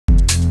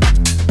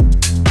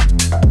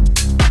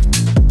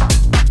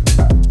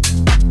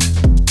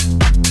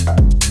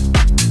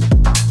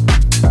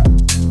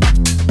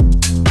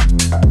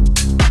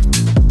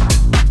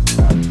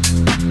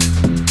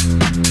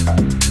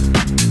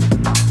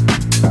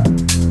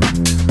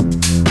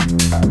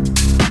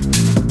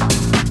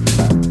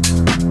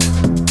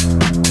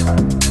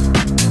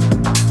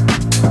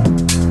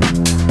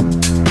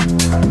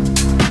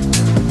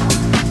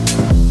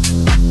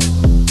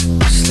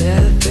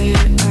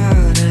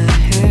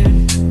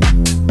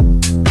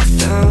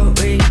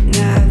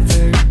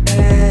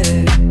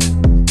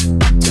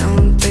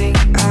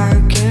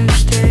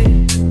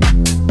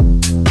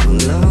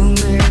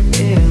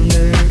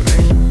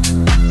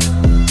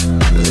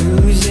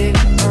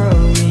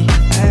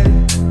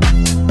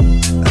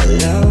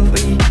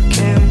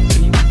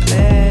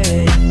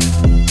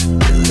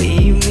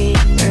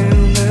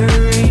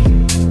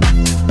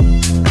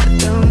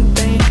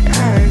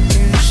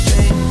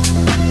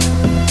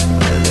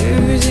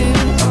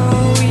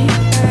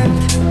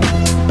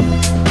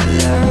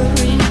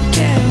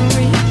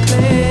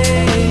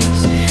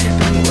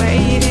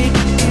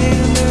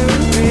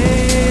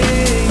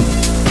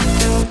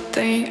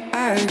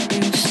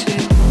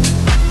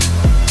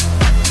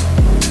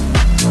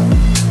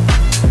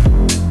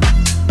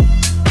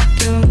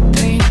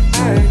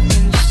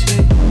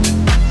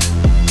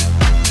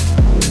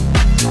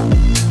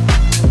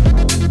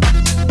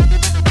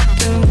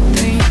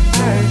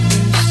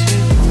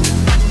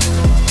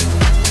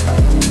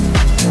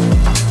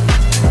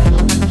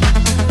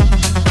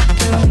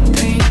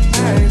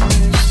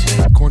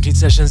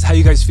Sessions. How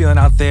you guys feeling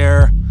out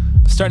there?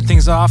 Starting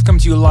things off, coming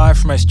to you live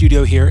from my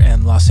studio here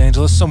in Los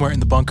Angeles, somewhere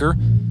in the bunker.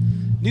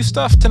 New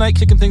stuff tonight,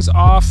 kicking things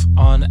off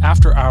on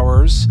After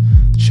Hours.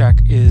 The track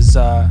is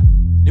a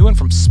new one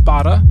from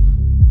Spada.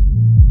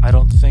 I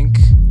Don't Think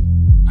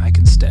I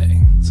Can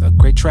Stay. It's a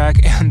great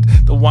track, and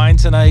the wine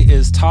tonight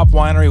is Top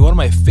Winery, one of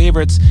my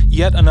favorites.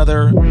 Yet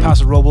another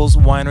Paso Robles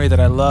winery that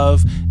I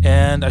love,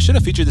 and I should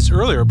have featured this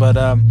earlier, but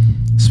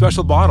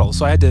special bottle,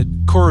 so I had to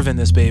Corvin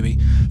this baby.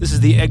 This is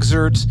the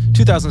Exert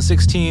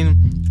 2016.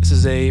 This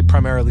is a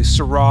primarily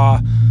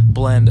Syrah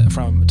blend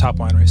from Top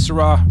Winery.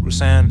 Syrah,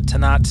 Roussanne,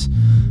 Tanat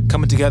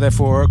coming together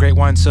for a great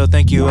wine. So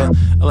thank you,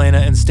 Elena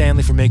and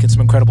Stanley, for making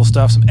some incredible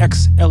stuff. Some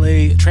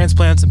ex-LA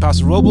transplants and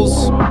Paso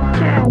Robles.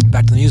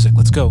 Back to the music.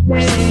 Let's go.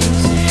 Waiting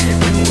in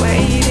the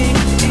rain.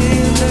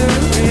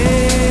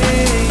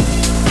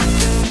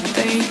 Don't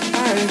think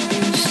I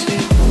can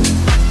sit.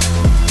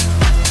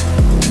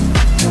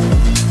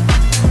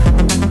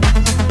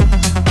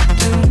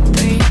 Don't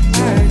think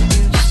I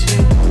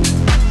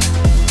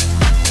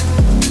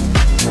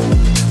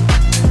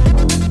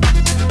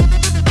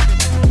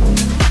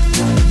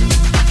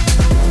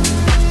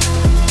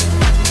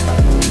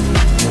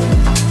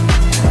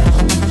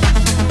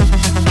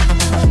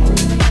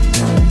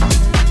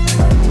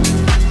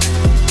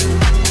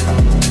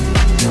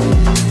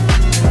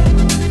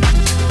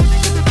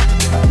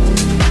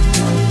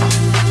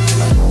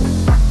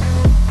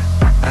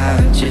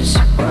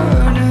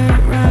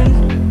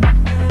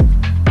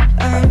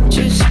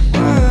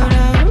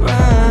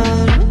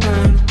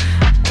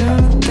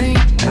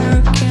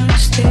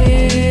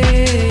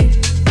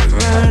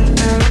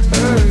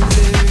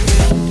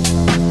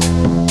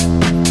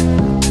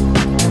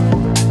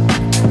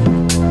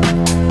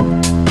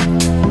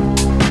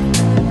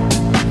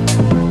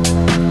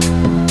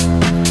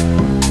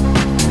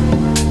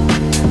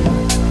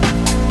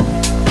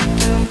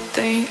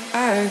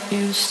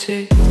can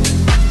sit.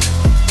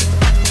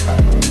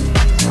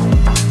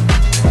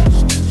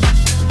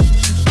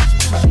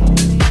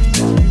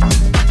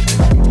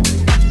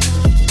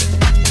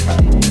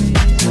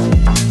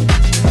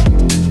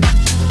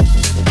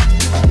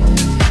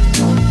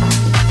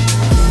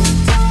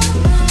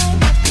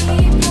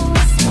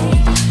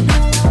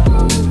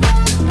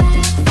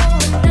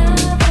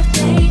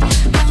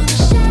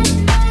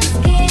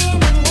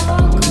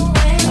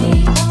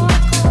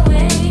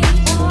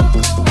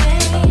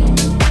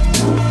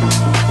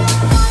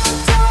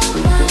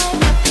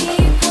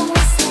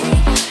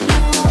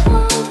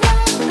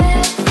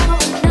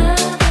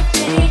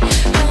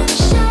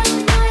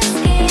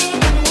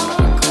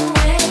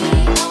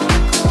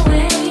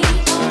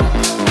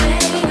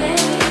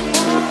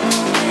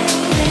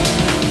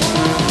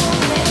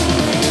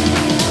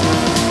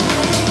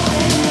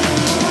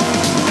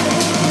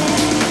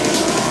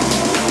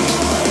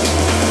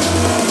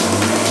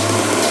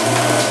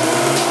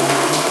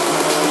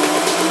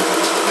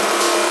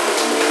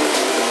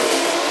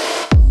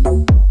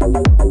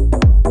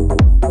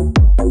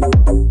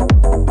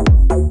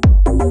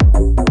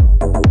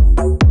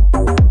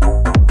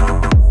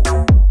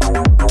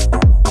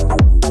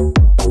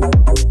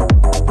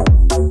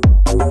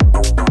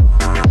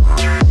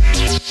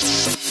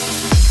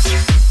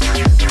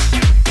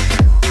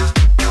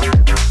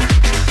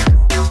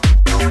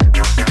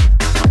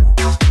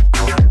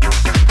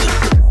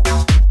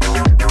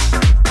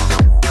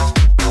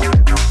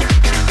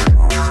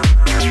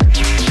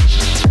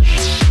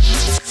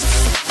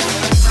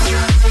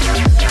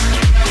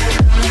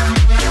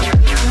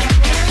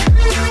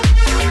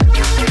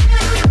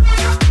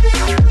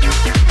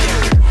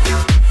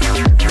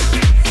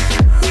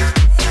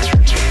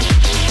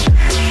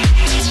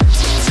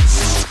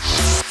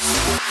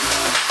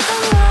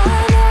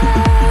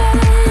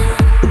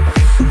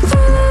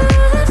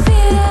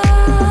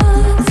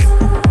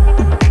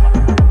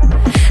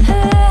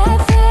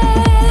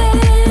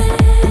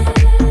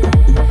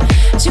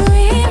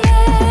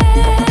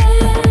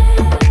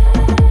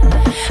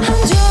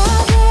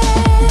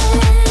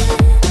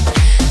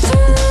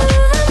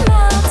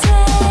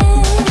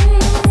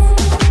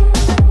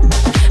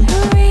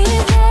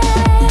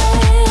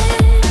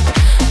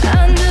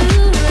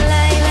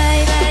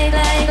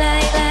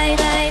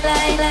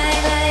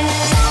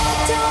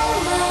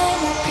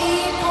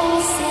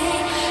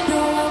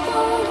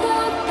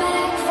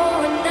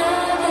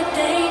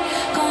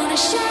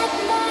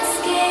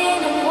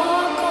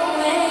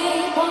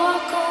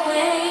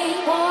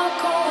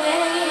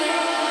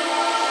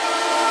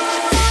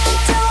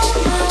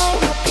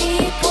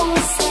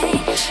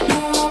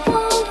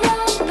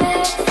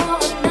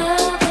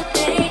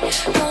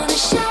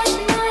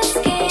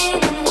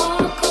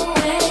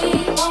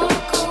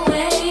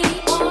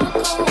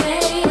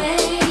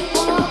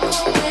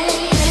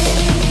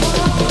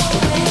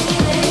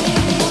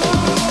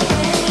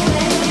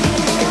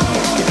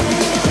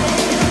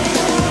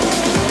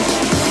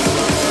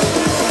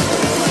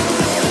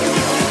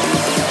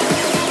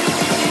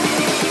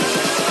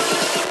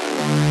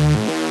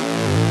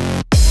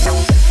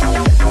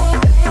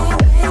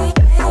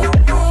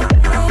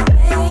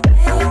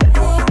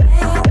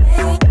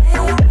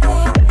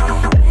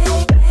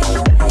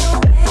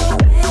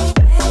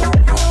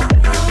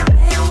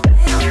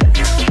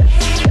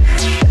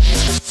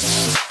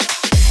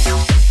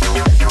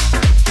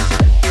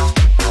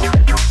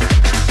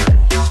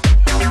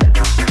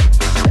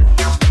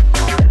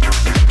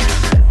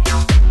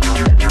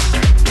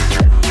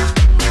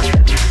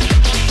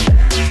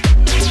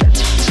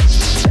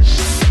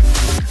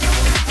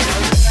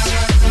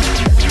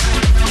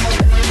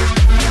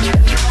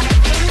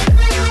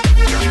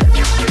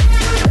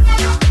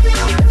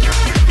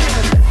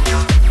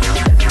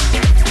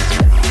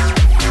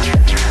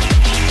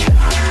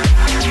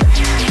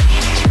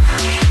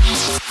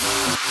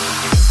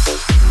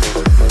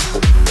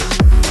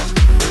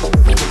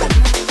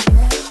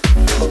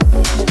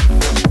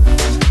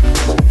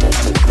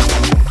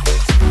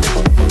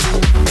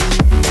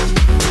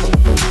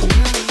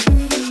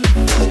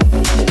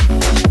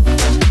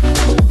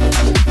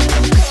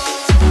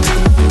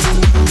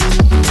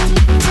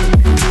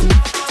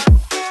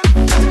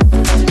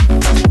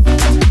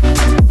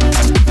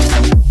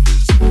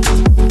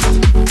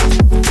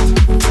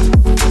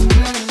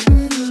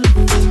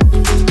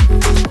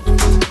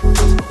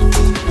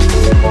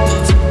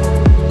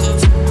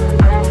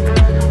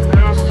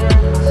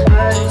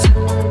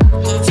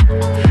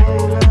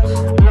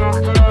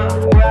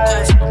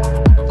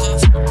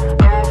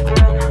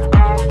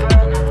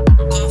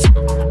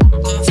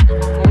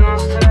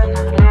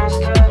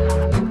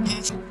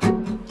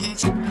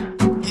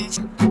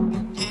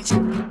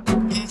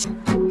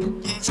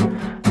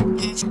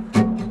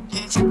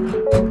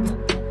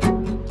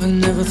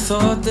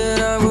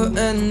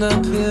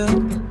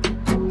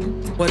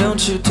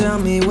 don't you tell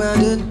me where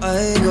did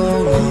I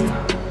go wrong?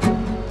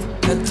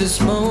 At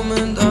this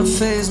moment I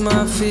face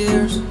my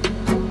fears.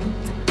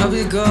 I'll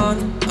be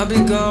gone, I'll be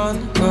gone,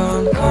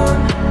 gone,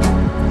 gone.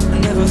 I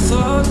never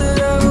thought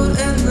that I would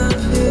end up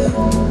here.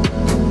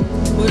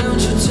 Why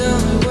don't you tell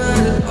me where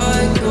did I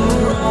go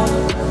wrong?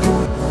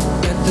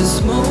 At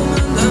this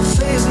moment I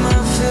face my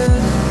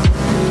fears.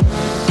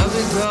 I'll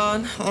be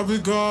gone, I'll be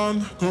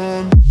gone,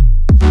 gone.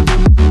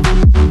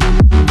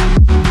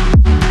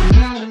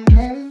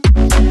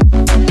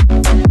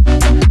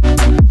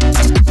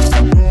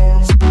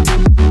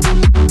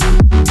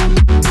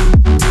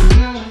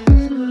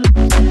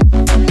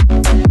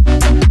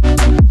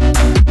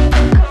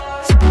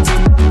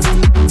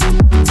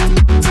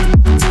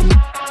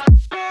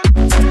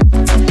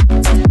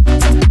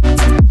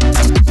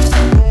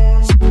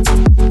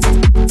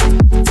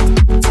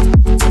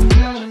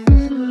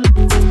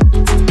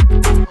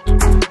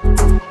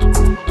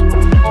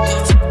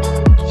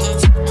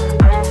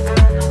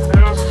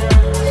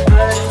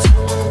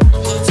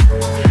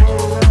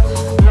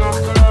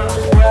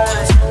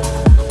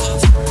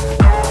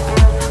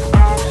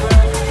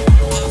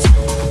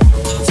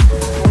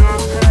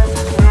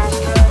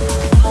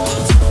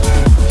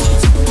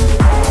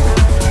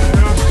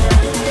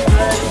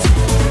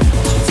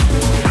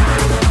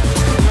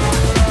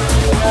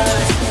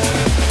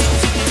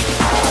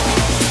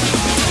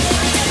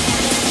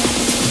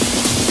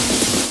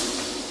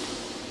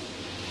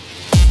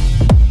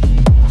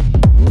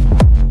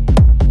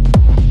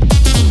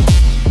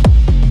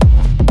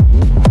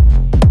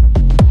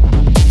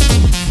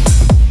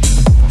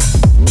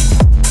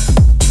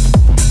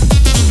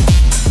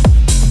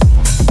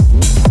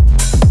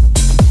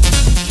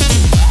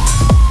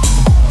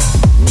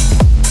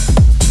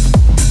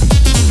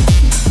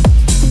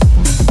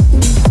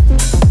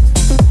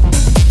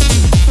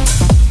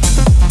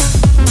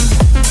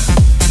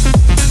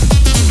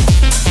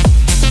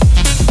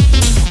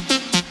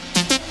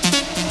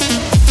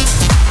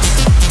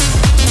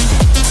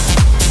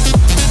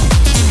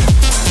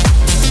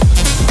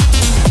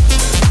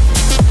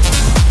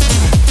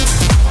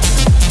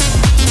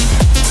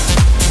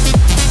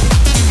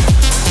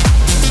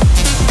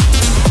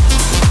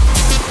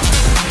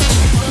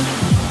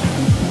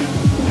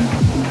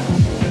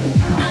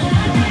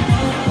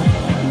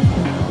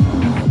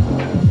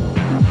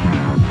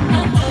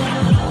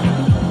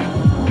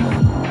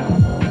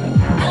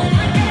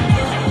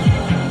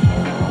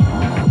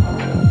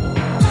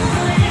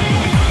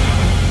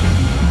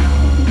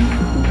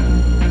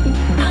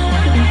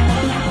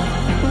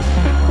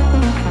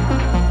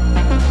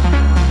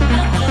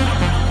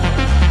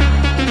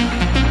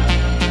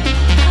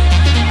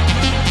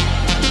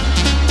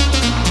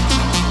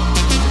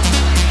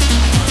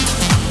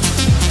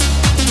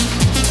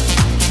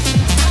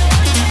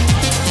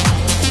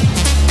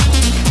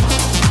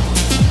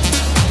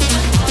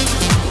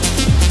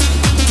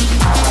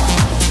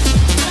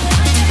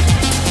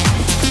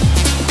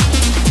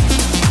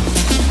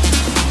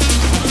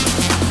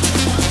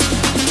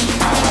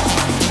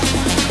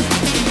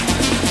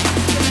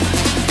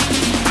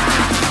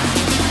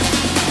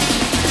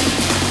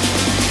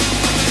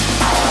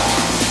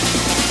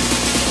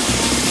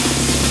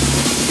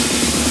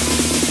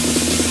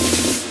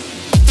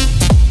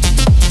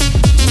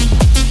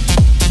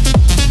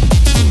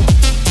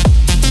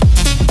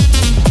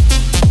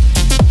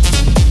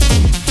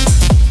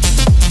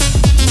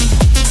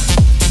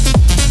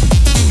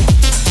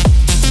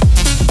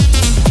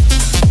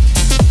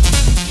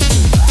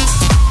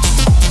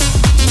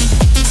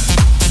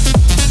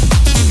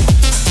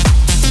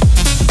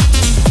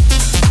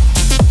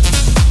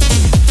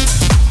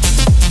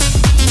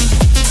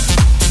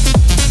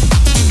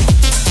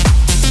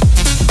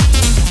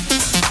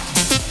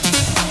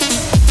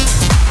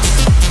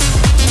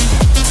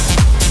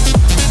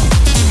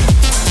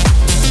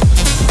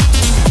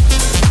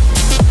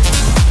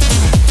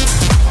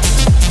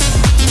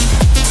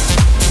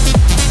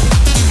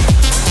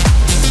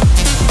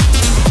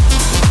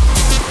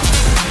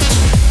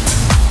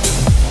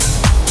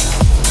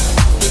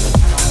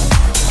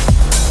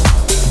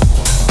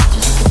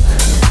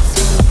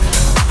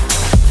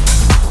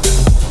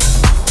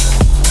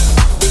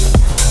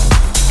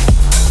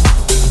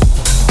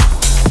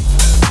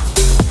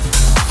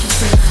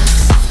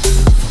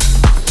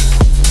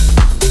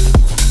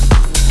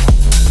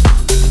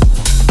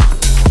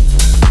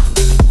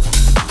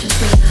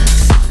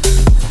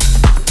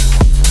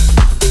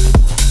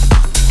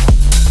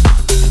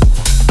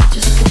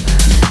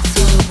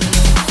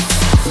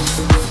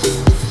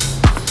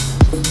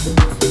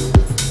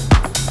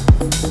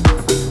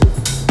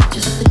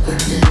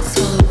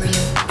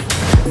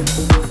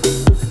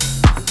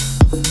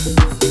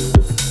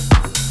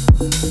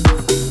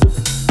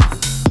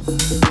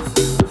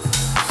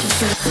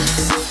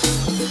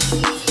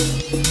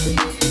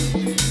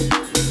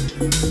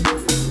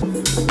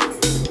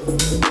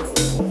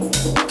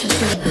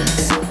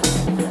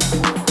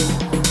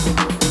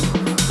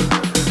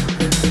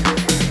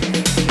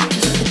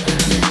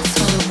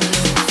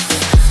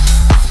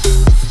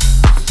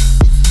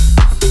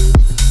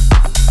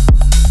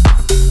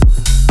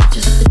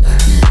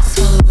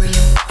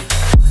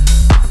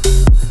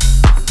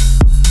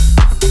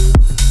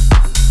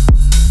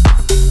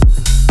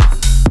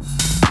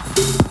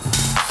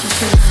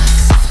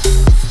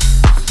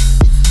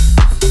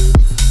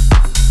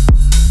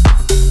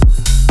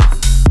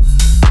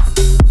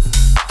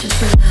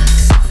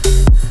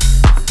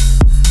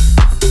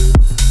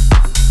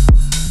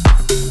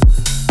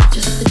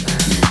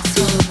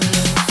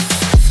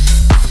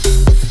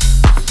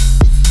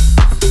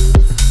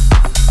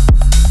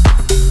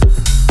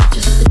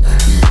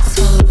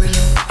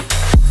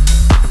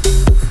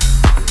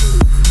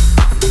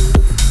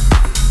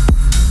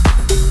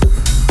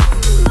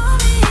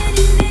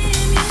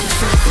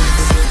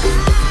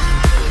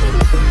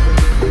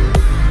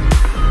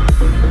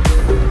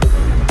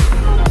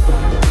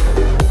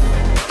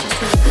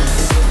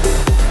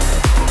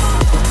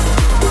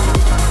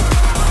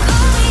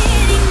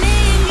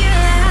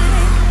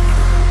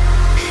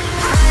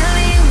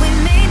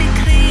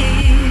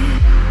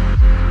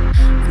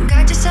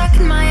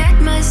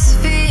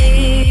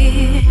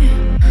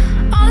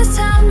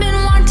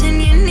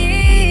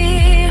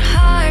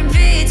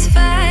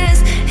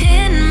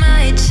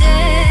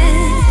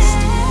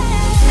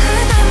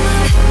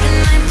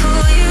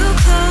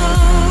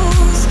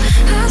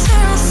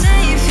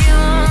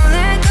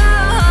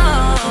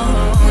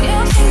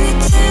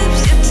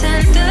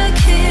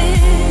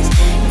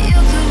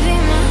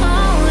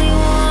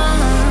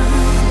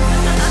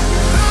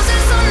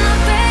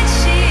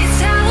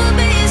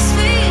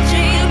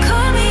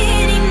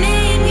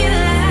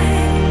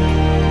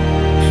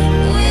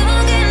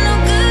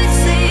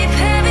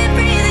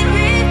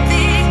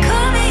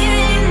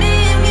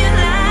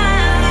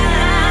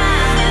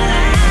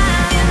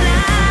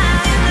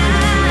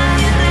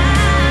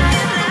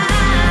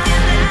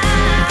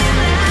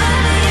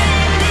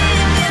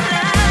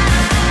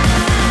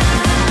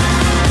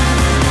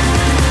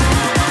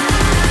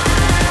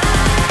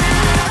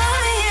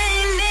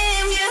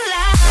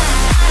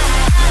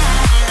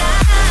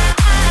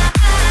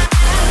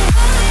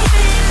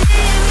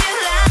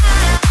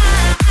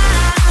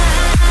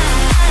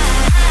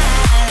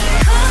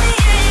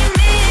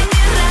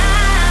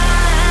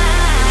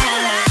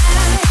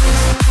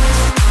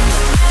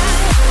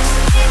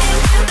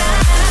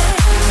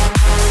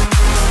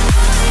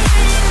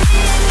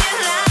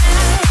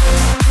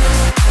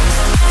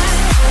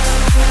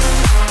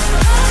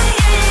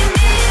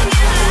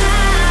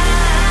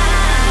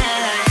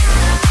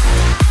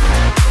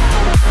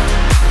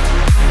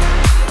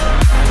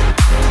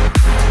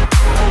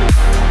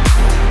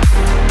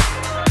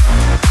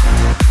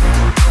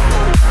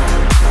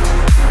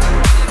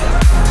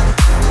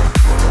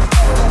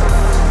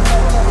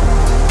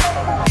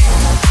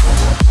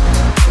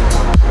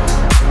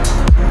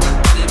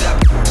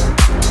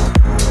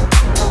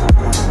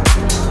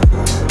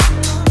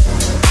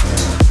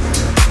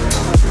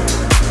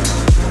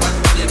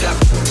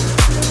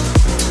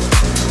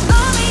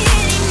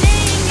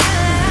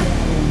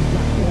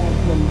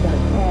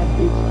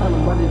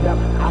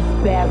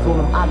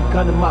 I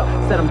gun him up,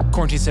 set him.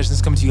 Quarantine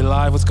Sessions coming to you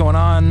live. What's going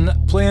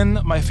on? Playing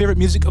my favorite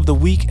music of the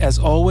week as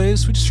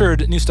always. We just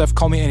heard new stuff,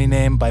 Call Me Any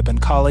Name by Ben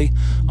Colley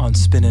on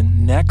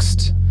Spinnin'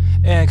 Next.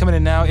 And coming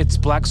in now, it's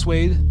Black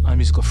Suede on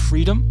Musical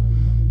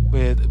Freedom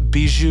with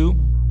Bijou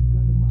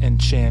and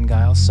Chan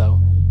Giles. So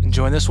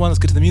enjoying this one. Let's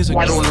get to the music.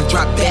 I don't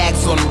drop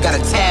bags on him, got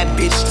a tad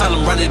bitch, tell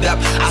him run it up.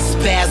 I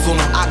spaz on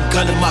him, I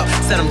gun him up,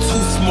 said I'm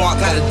too smart,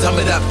 gotta dumb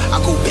it up. I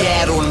go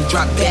bad on him,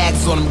 drop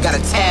bags on him, got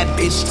a tad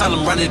bitch, tell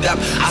him run it up.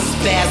 I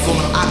spaz on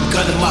him, I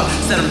gun him up,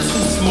 said I'm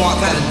too smart,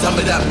 gotta dumb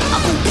it up. I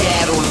go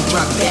bad on him,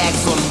 drop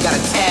bags on him, got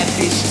a tad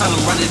bitch, tell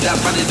him run it up,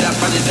 run it up,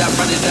 run it up,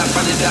 run it up,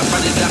 run it up,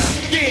 run it up.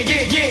 Yeah,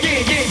 yeah, yeah,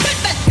 yeah, yeah.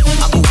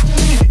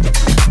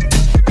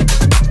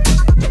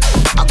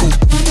 I go.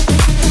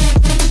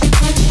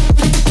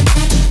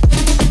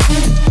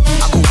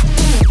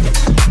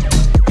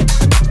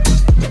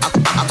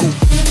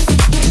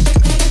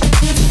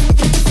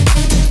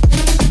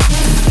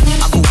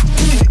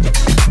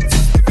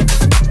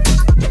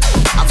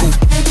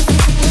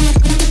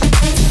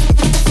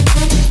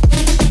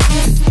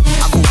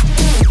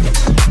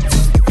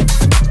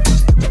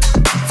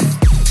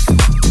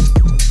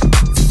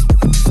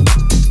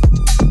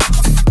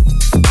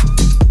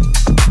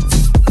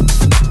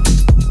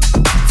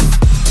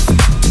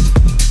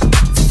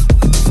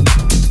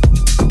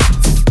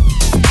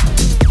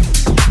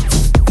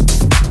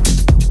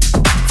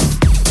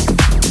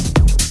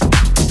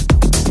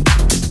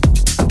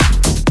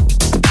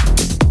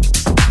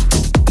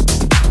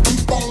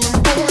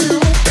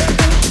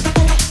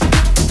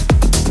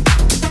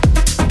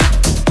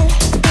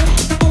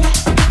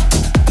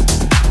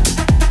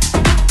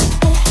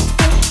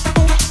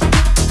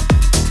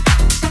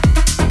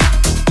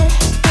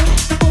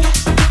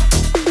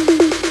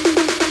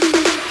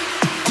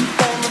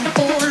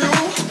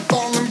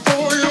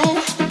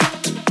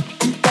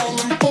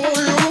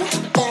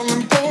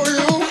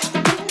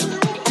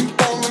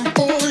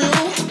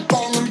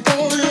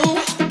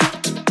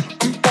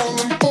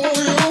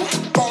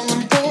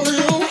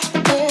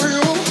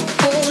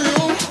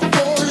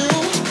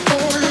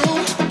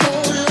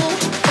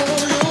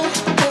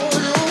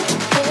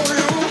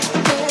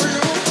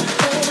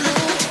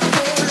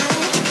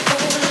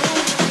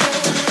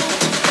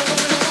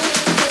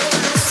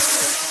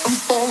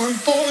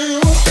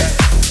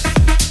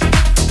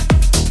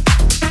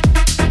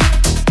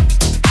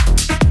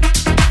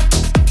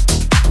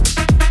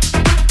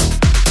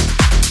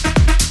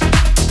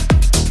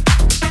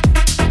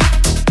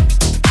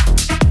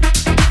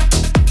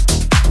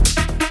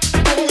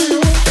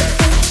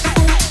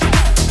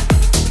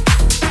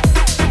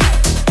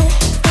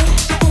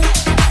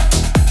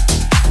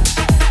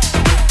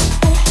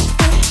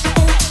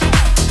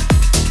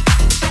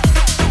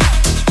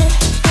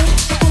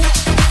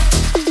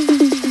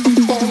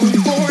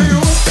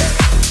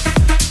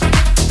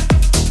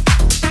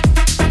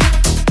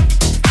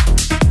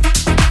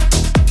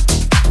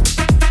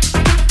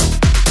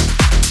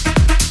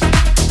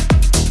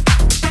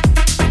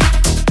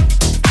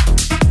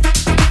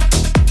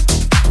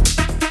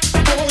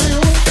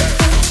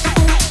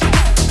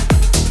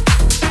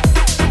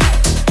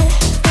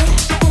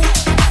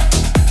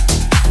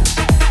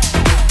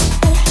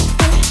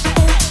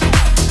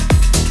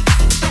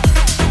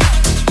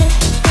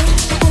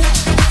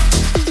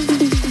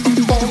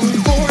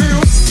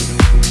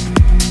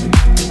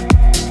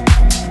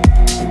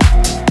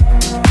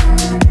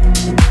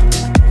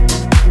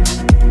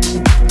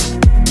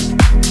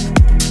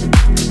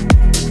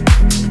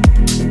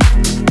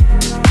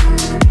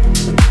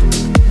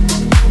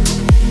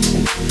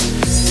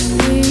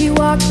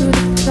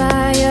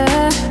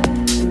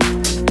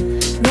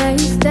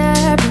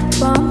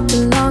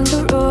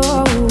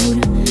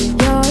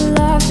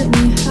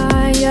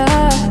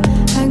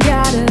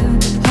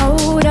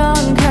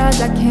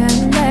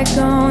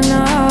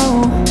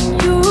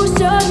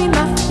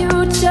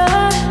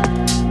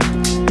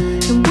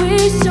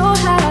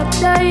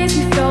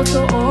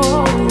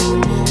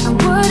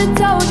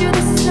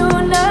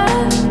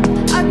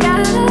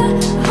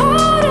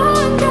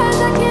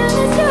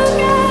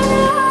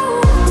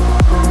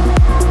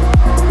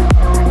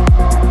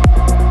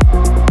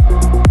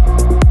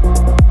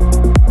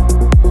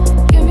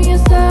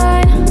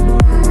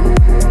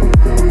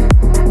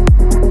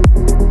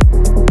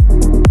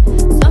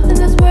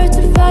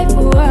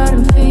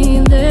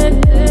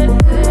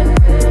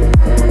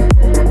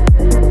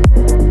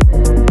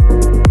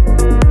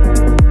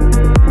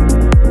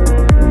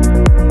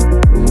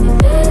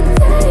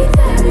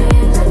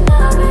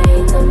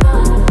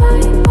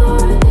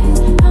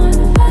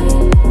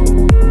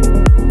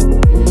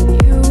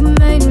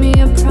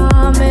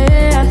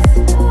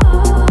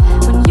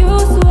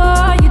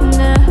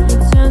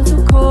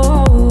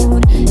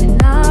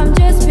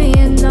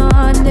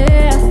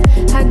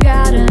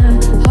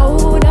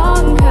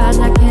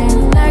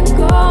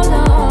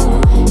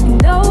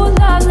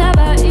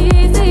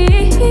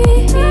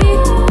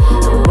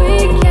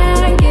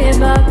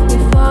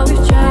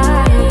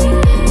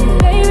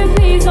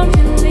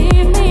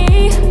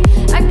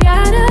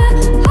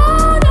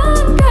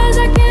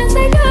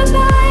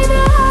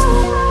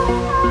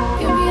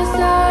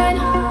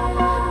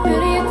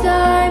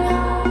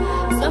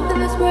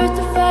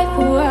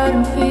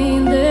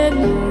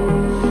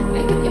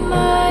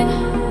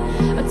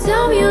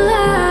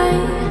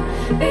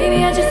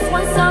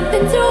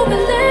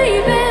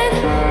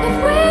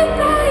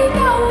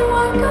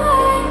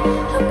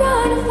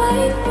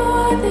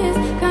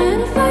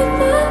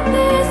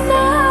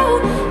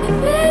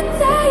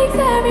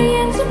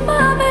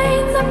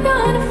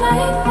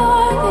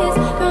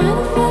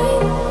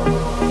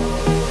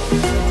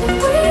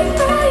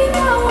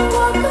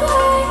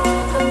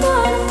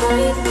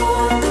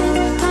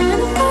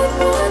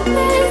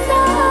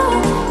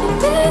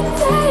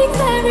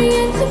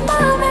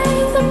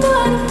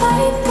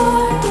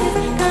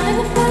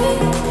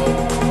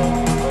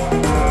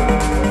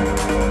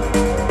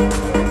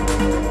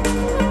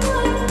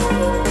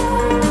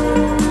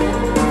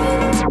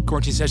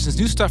 Quarantine Sessions.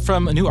 New stuff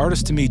from a new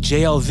artist to me,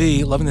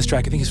 JLV. Loving this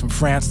track. I think he's from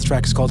France. The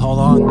track is called Hold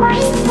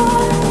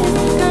On.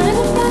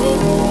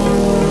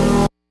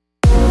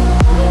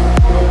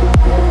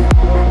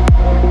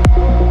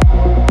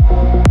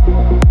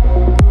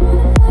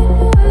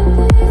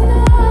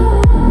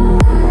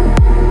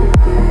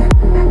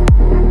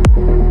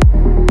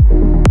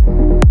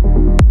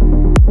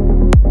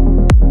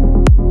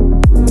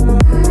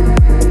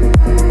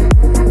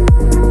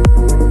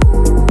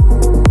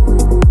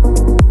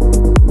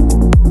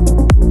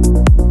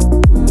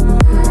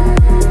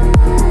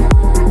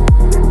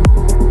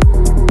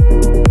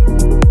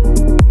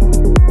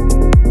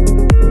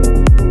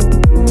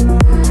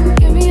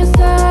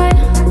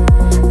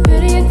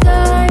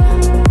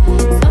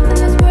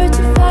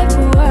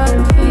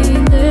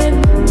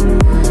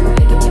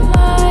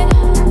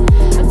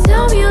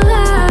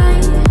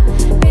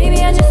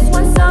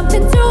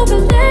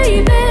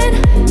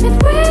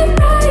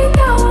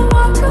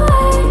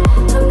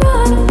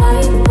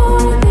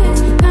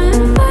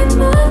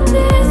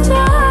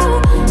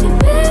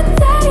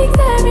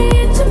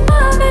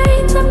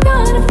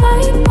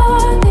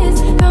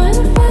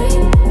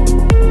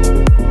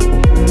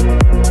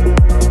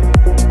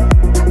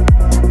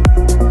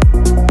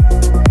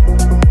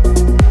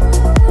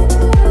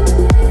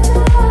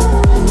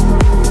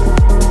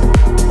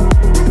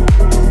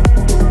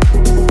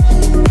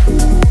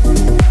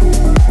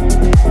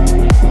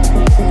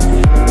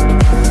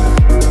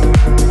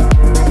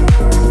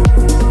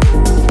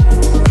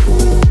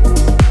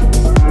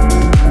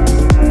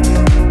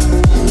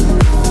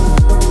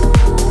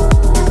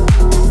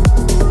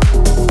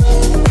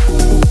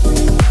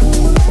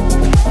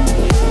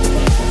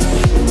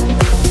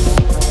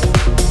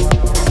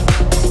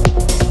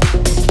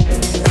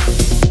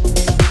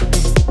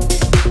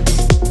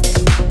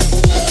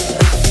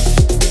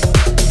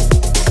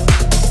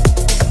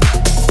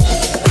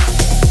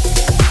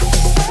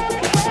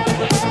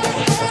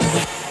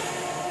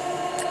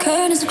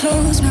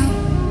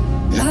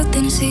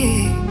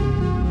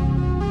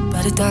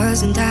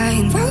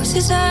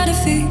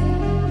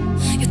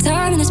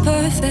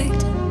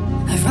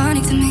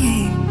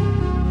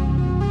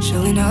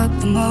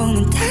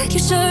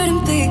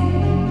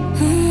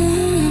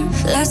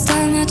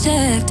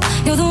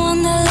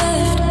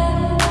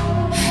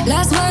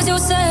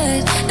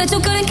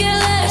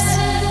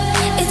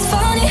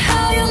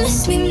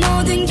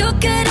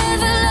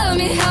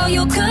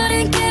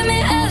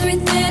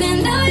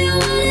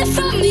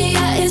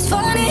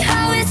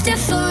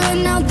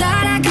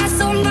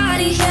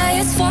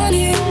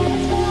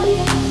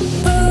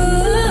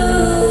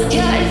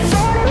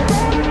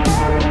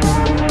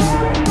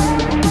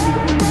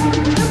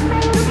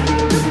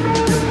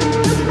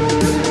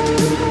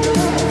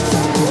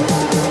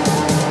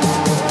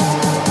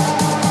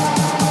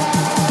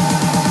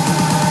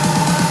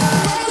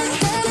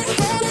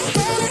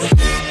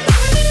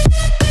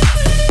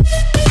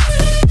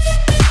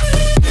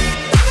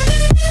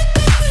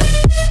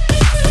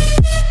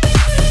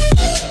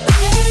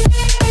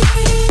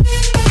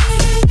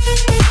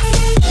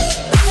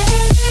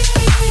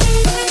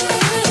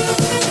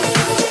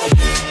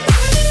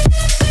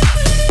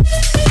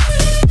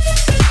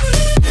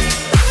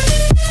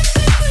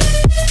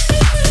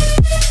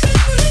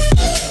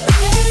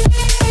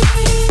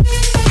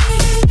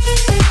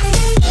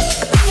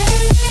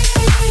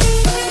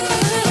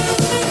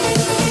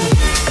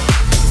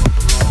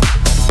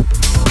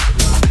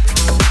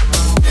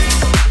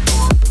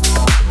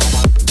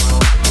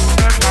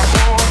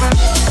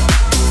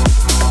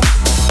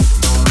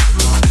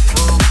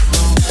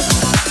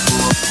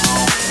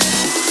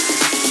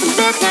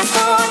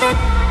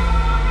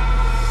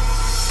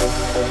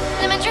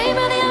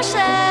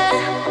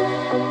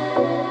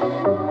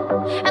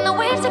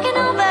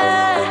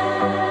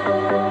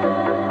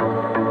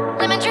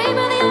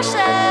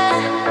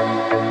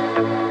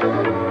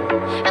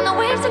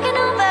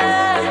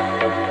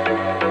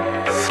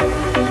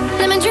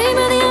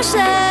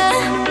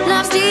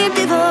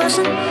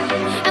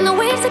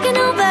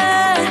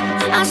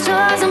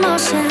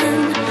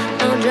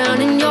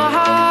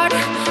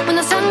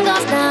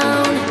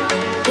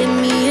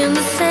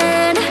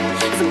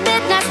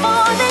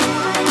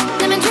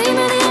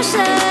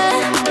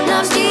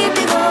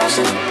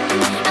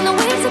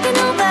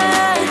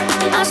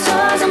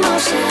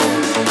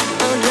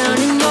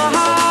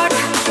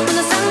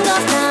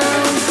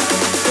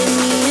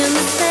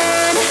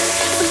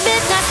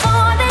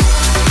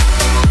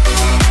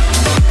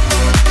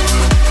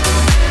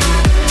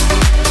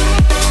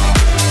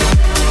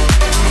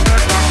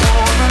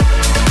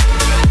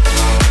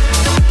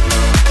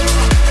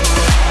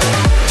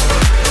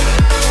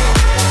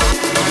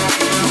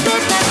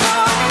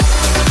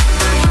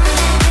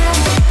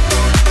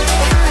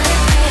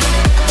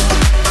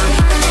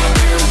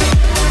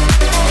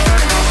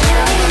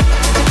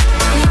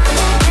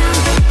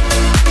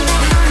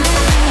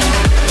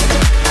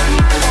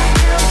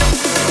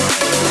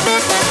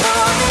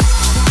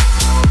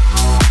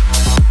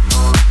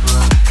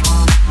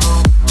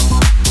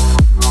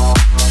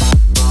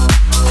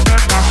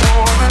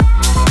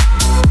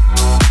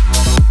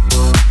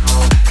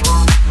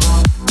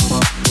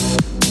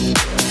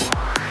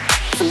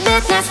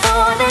 witness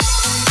for this.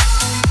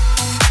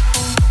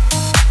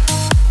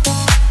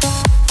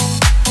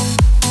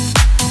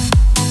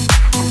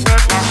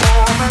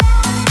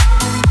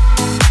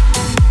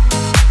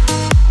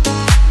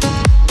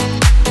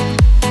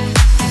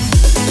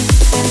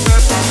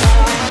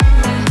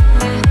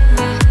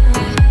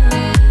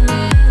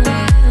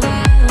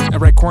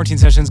 Quarantine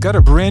Sessions got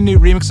a brand new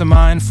remix of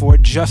mine for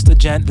Just a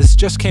Gent. This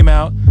just came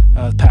out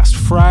past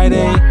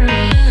Friday.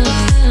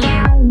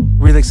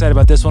 Really excited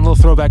about this one. A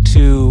little throwback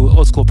to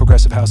old school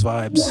progressive house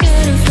vibes.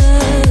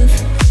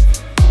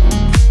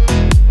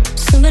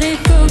 Somebody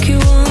broke you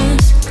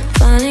once,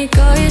 finally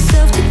got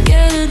yourself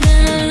together,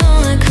 then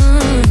along I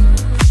come.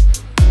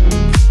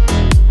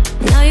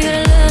 Now you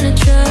gotta learn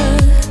to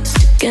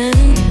trust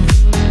again.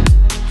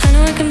 I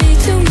know it can be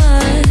too much.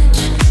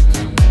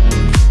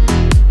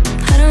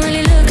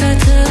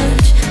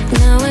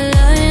 Now we're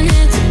lying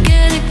here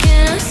together,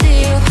 can I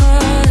see your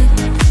heart?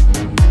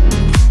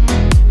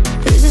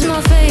 This is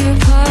my favorite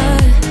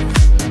part.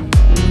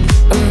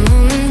 A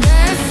moment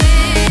that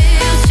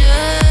feels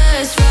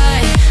just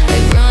right,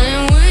 like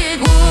running with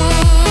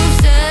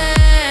wolves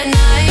at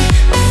night,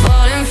 or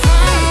falling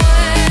from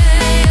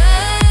way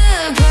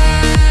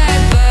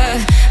apart, but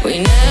we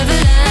never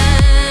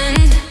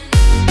land.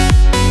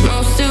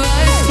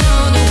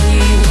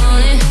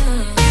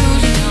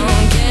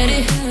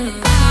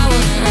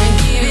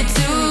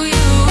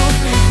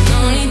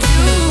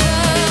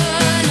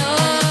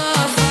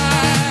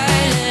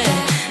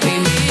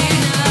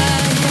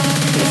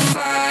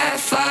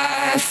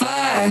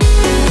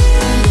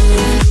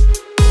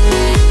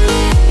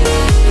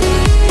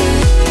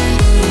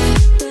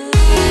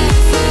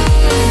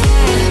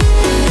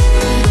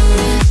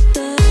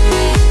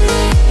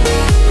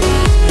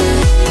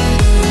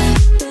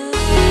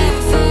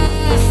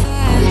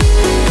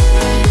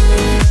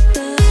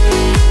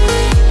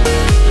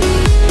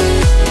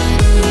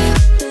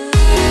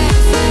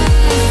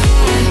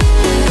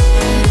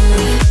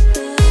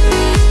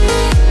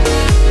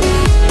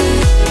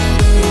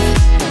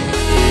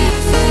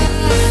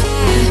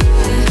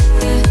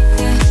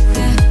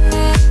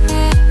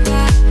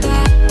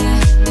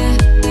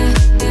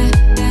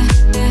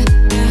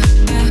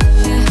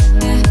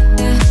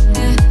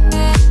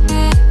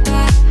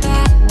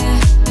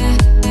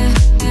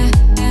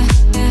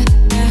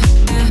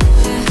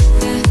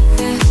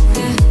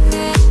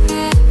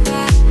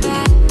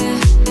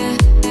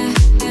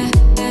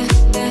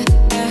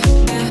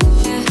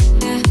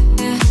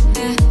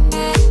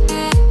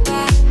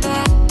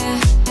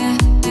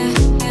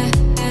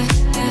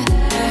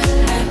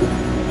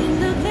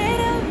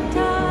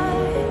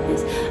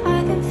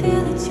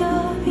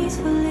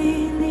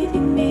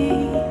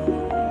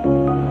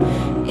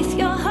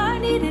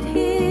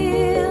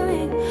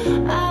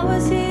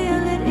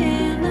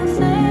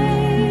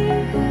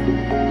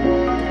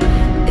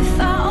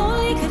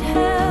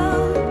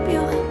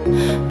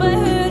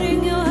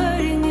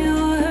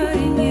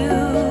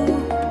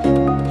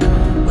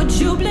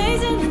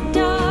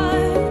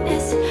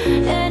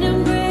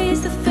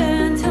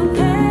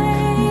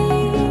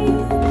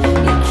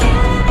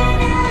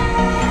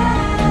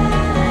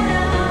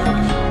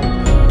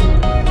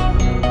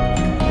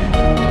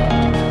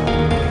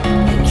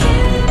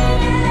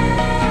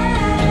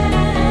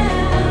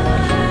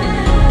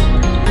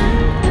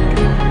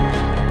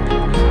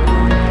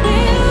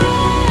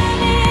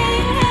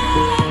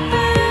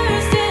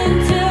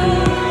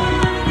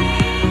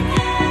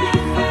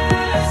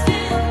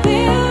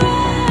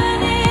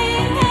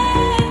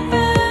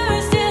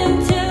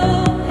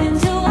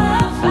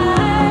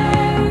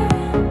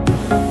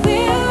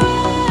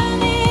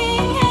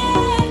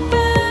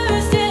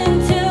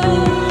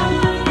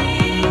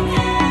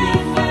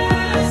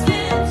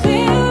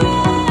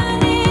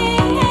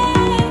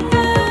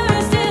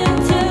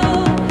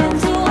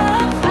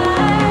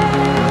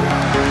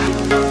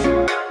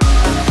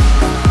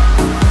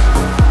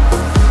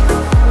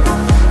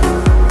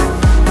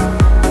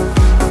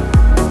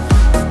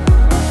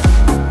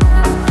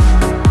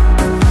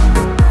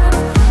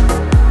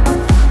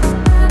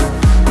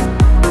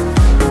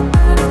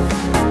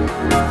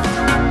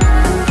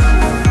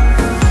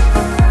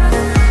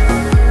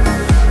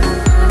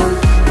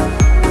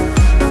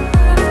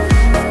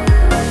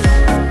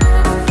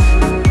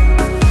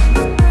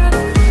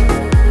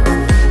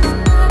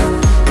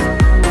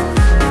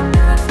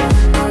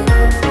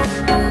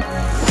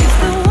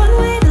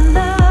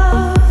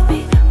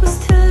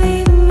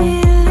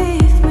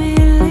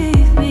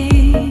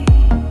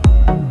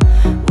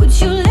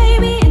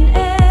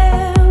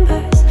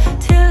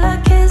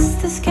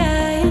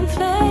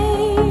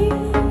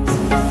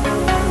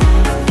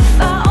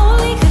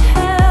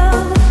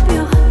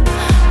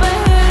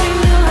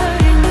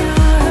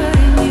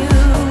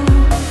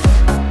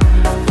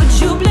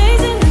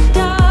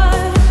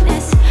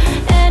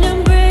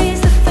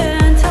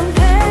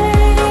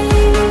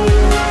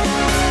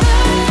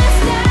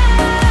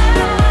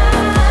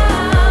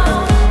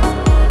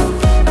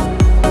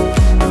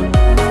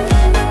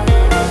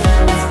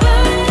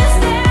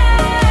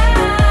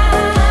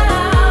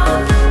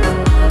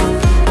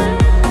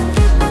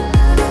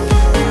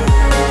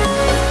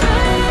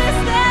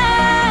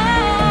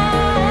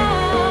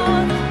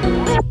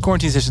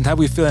 Quarantine Sessions, how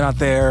we feeling out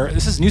there?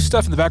 This is new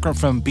stuff in the background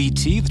from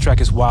BT. The track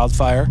is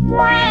Wildfire.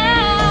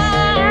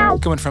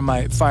 Coming from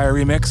my Fire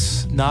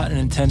remix, not an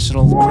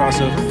intentional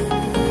crossover.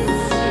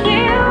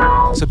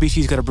 So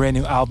BT's got a brand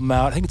new album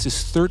out. I think it's his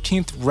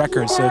 13th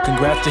record, so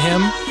congrats to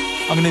him.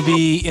 I'm going to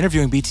be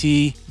interviewing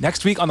BT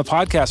next week on the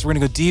podcast. We're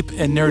going to go deep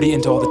and nerdy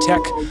into all the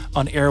tech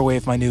on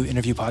Airwave, my new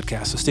interview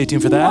podcast. So stay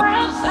tuned for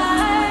that.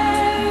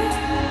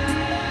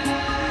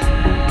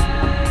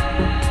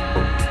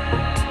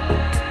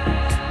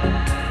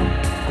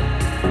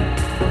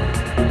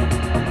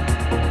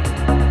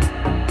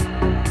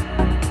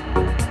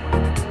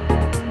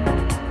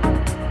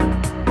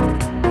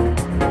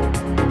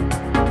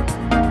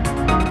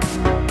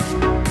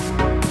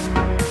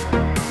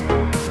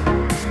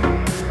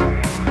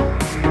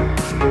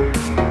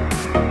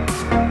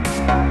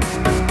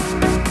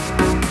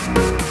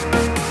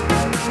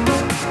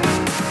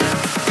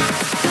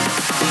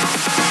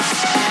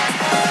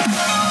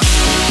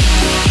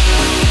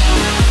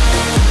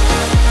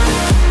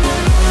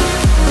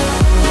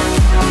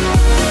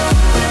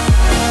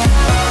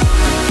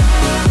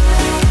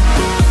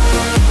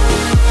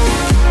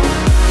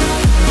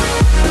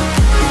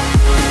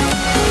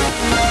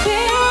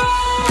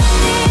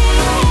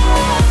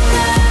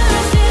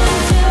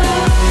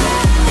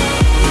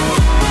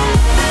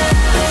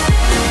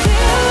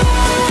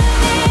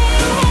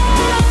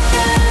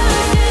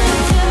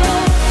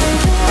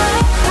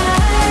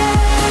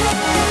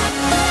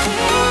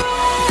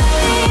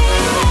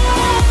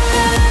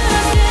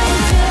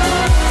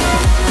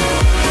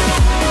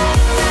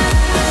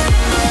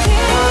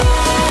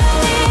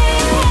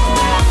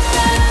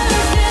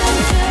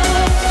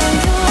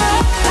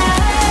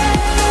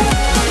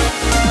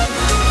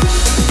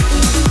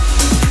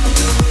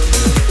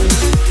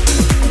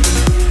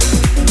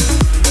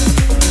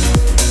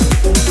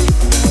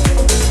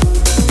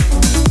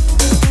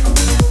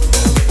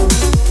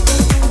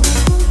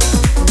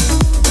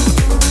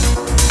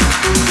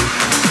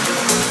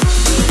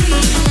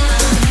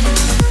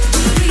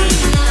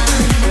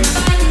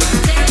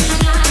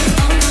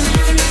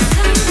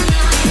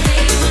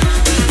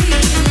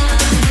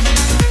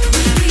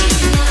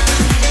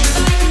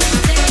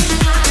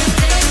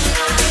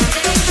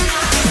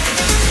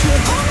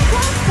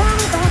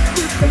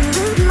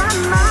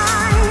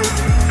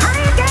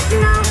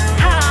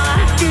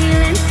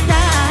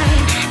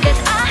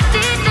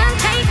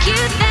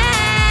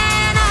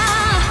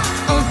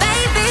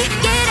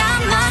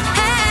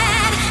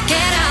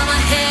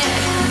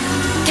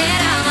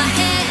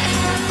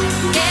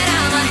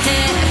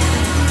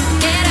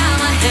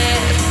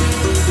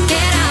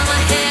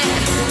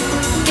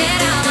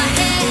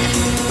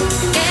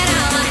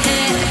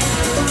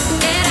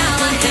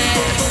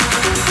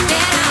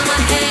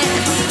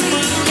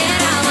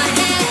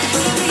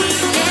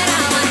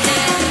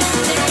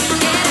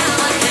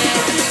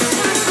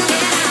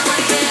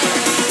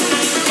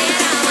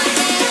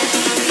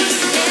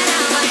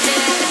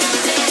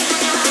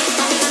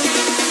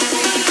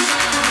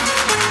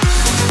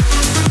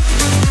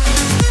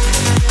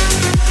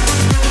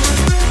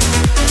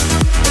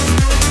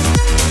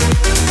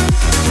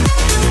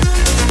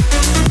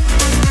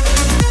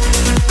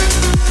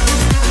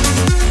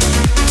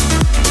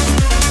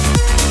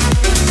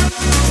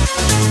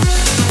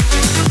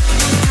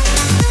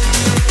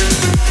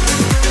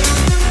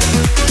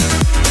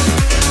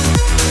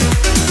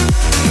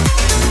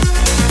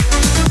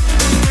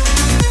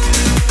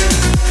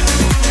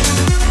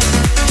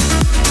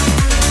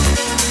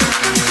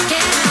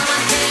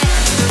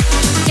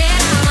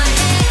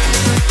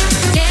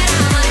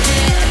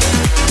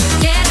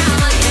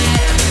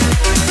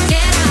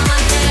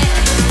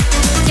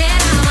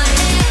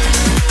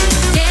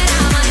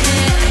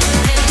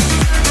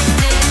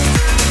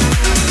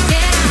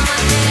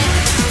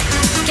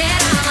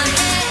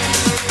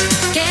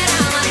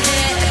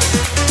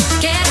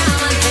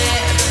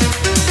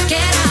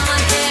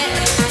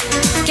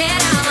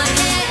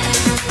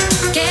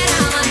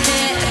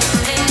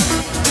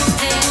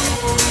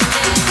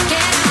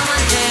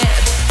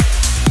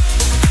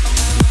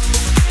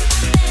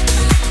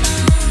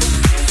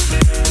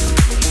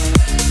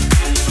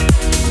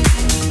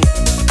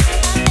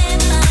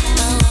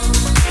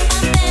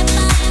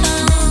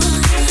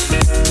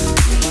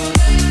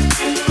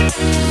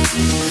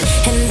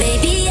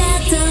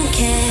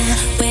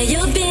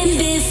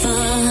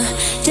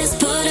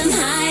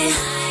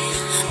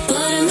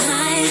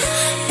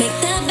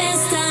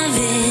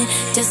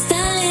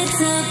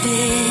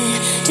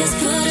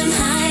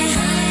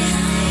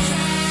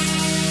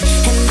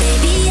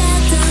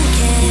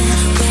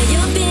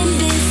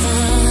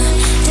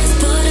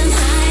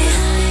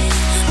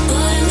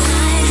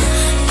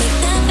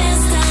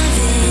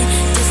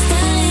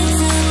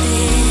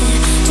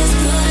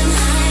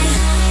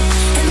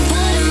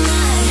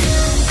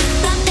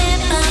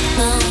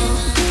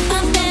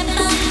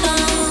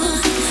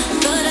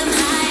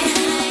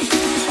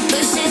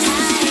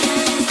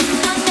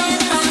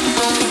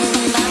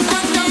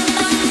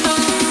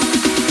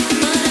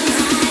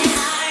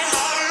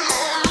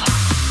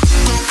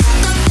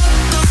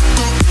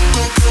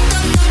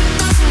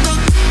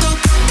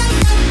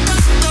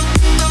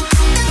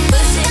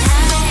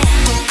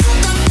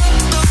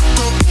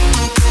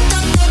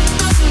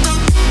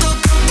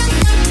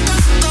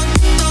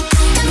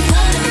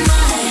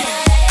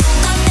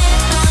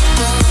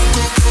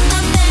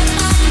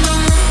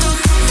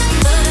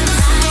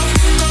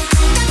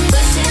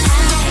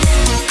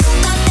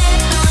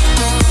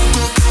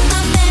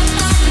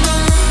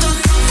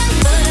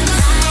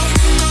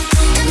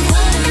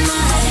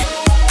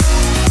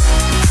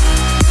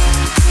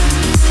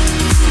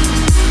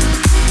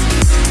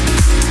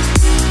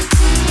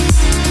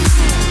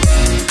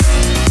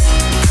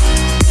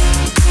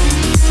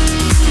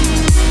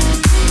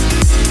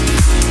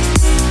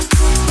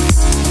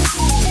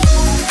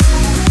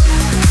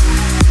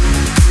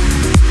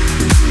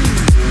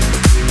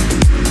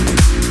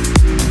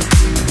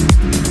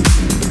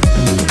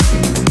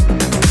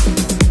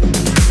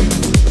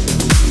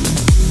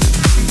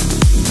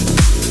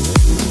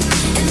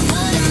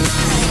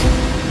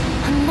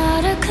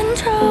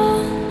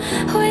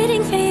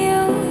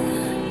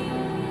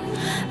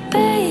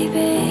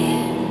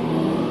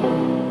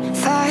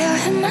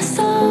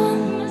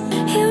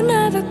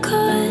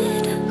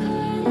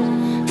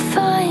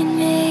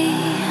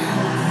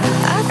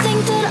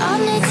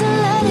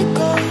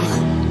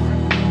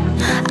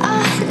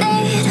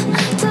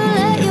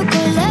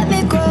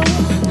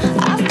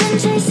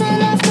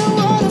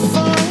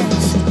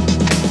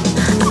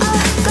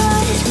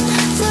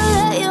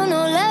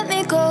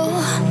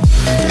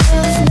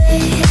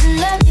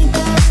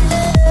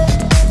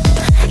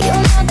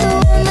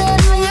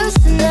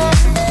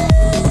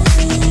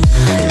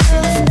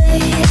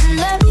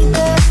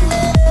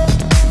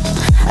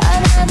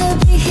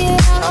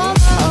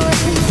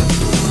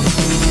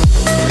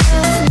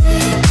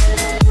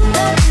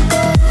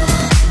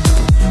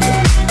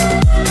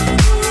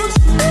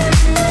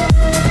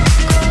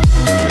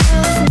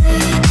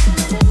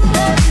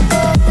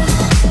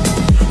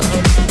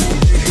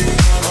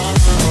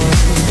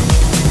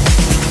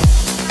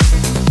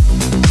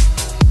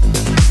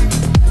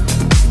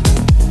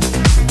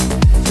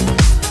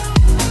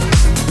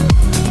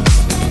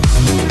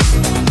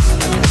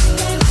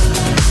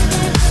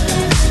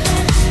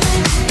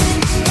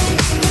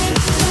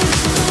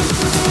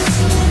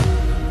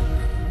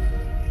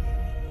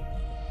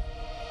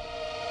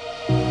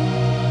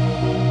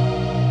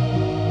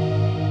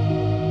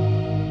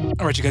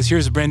 Alright, you guys,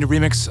 here's a brand new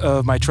remix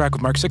of my track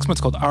with Mark Sixma.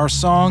 It's called Our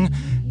Song.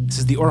 This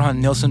is the Orhan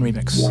Nilsson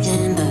remix.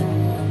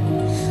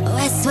 Oh,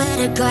 I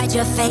swear to God,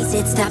 your face,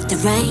 it stopped the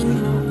rain.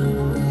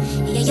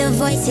 Yeah, your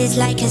voice is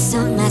like a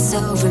song my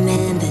soul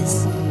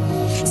remembers.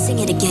 Sing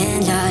it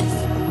again,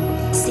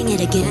 love, sing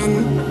it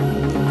again.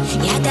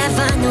 You had that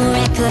vinyl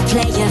record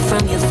player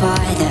from your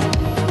father.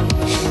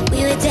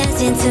 We were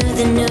dancing to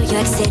the New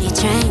York City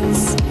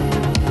trains,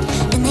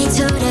 and they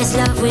told us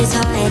love was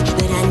hard,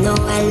 but I know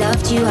I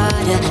loved you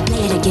harder.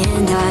 Play it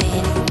again,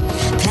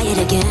 love, play it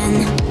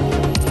again.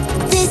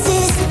 This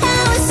is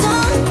our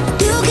song.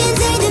 You can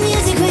take the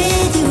music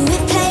with you.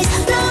 It plays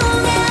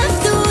long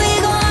after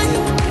we're gone.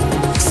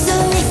 So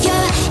if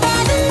you're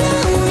ever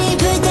lonely,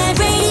 put that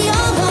radio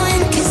on,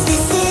 'cause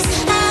this is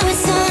our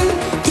song.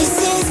 This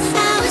is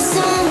our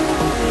song.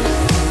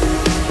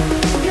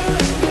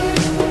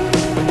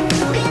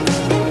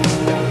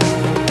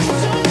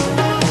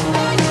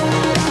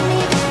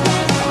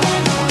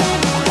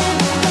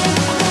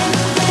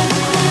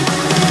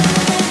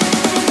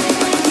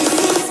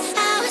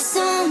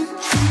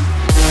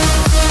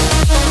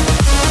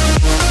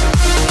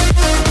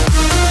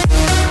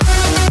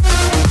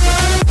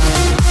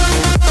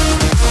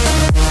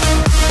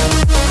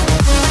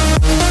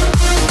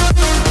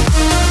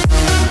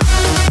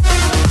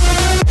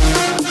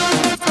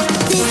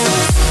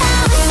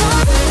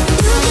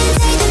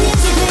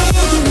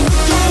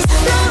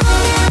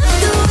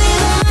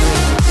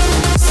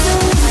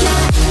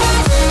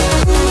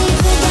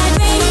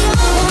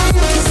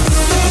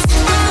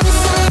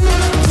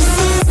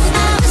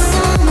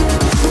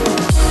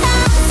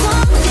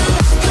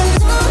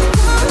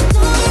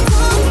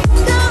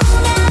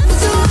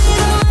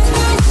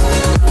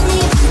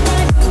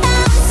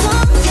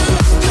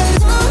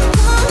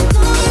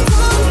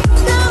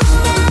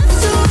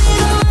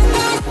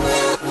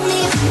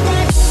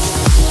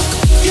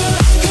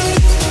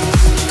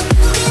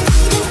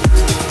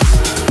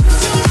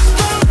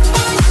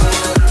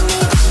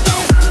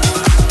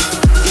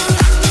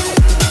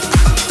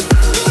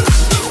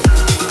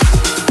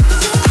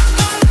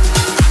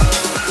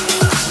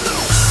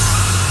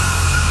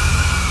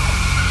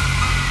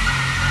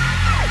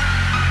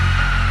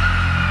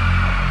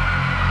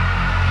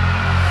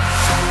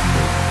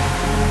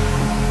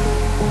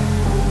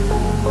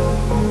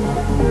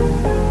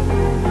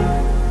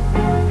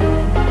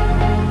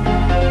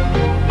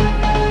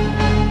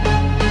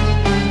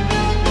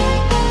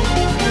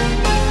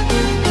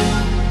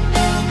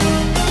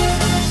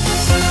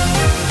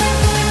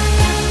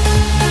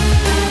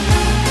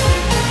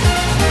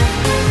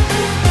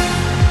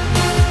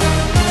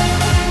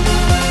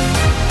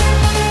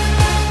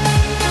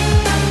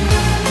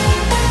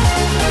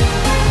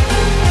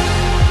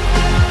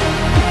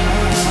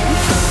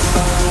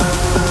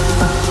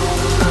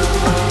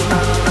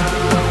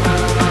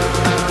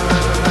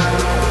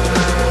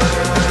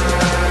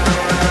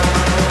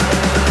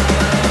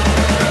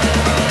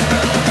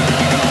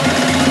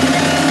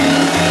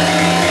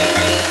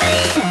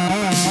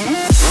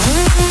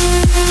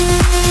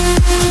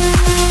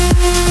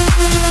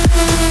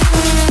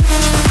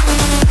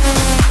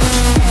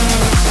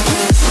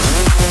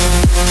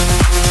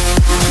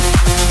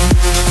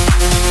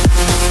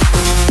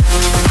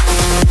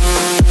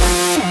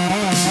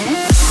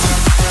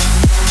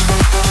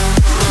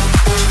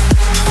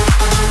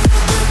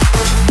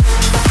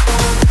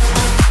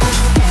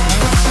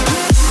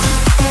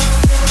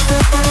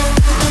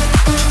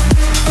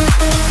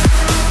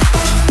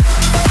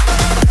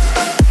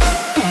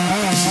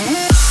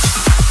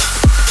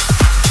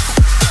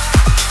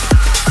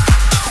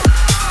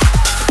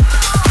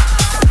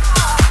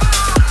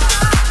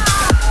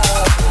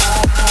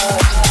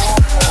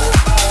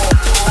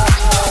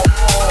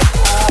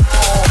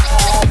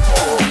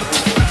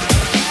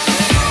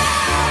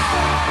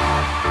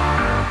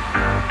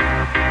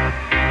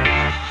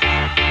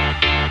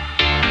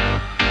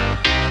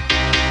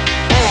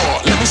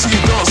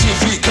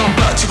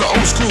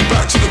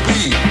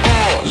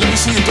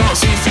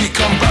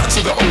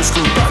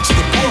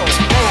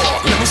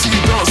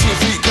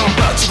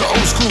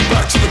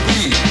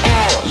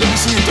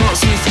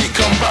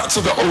 to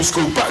the old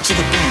school, back to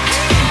the beat.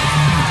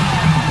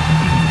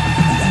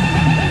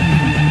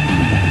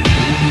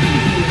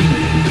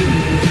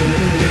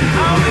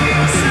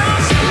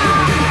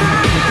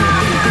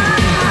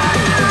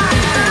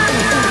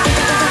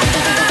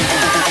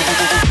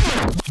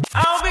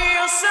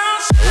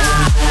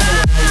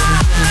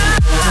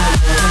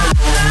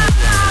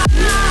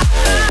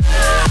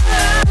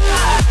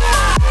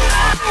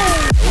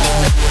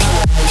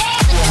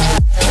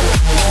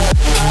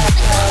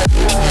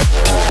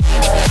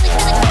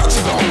 Back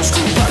to the old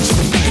school, back to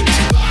the beat.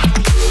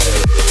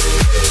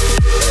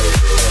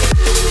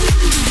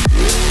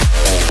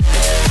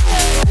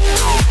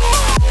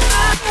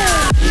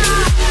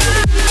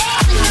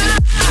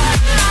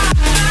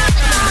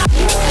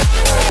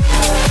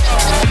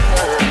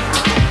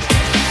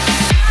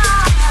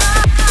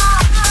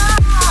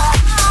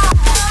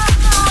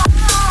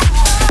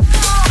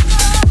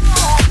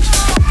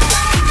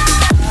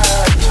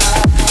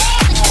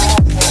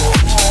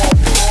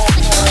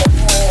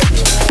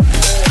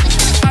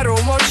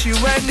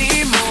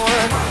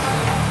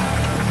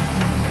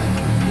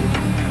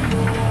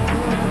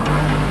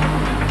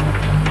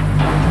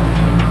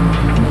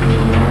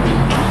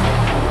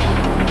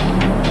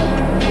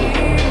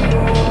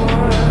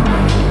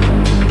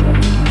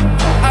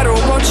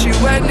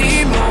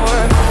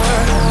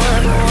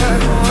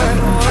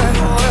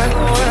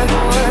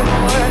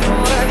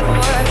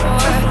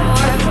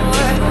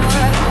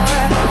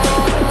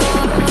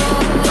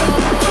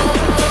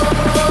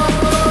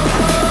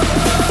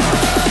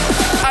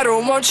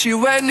 want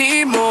you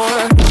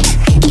anymore.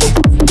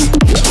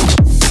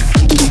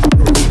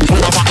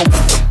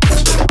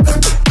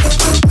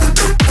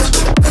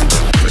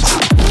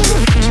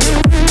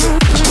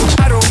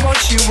 I don't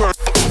want you around.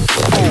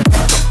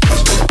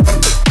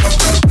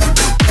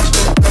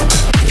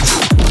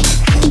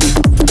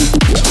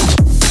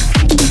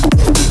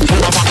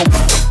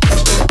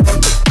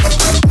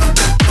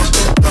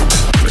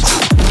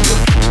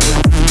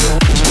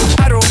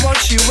 I don't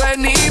want you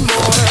anymore.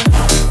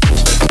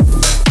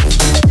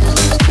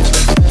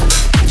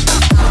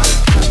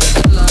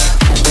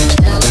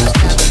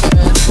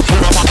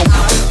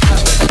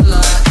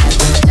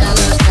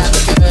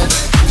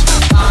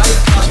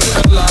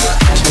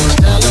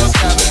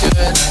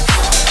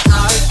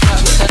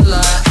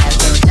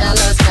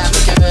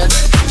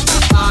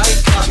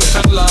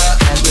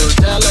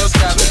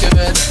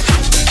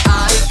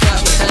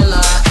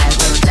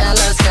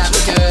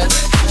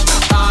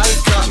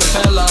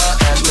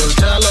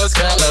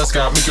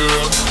 Got me good.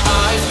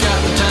 I've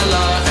got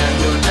Nutella and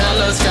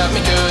Nutella's got me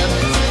good.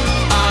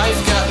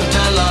 I've got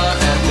Nutella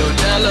and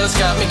Nutella's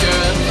got me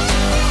good.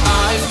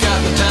 I've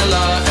got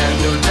Nutella and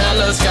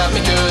Nutella's got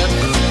me good.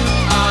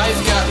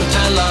 I've got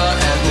Nutella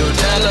and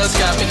Nutella's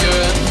got me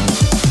good.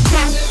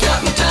 Got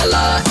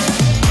Nutella.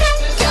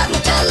 Got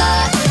Nutella.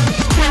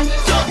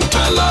 Got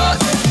Nutella.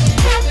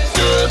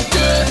 Good,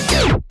 Good,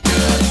 good.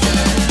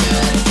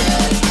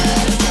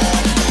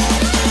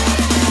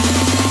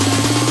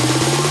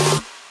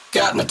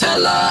 Got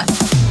Nutella.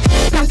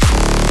 Got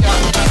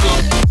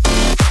Nutella.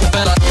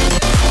 Nutella.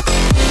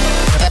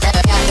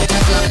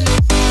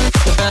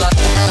 Nutella.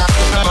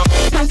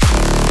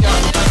 Got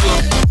Nutella.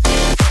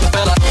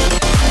 Nutella.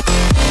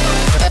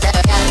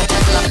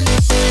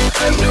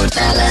 And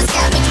Nutella's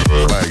got me.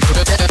 Got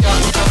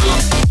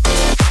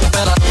Nutella.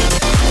 Nutella.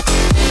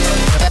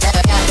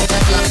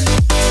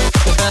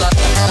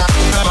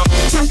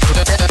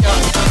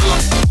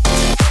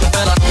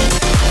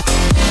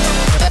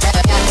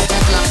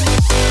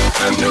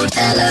 and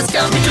Nutella's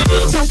got me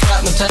good.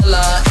 Got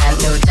Nutella and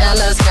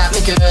Nutella's got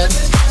me good.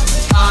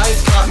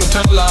 I've got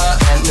Nutella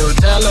and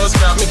Nutella's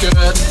got me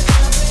good.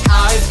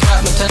 I've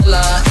got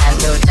Nutella and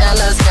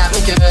Nutella's got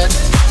me good.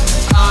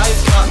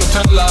 I've got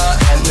Nutella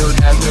and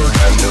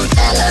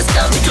Nutella's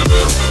got me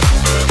good.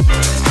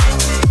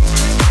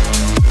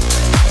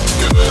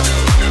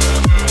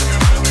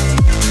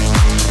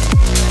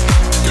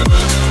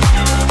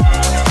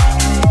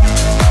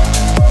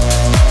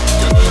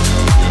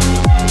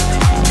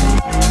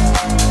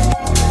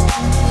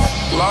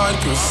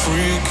 Like a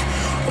freak,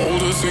 all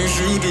the things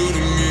you do to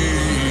me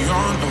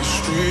on a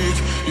streak.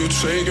 You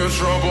take your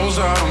troubles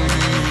out of me.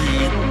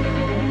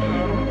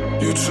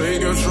 You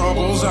take your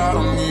troubles out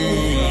of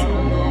me.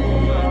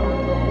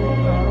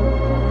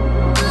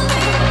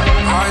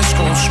 High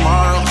school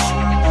smiles,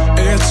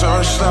 it's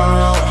our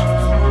style.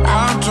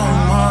 I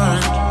don't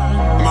mind.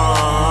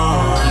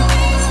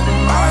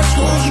 High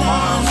school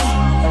smiles,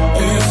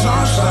 it's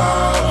our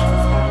style.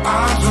 I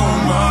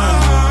don't mind.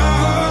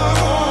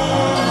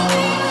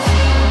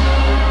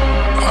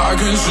 I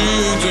can see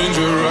it in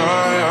your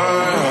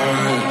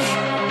eyes.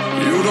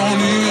 You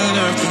don't even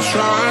have to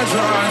try.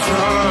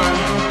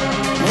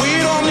 We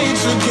don't need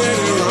to get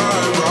it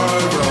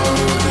right.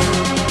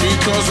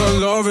 Because I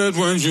love it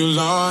when you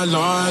lie.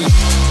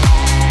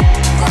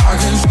 I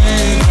can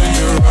see it in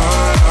your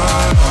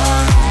eyes.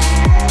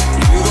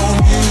 You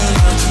don't even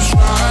have to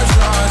try.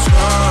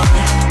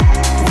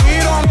 We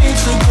don't need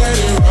to get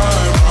it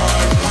right.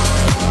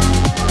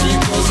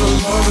 Because I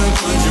love it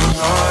when you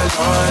lie.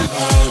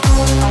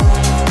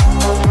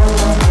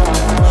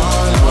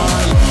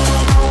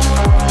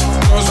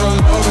 Cause I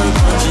love it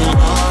when you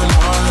lie.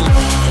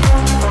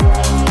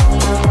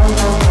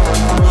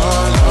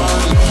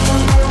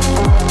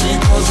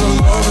 Because I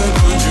love it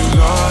when you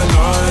lie.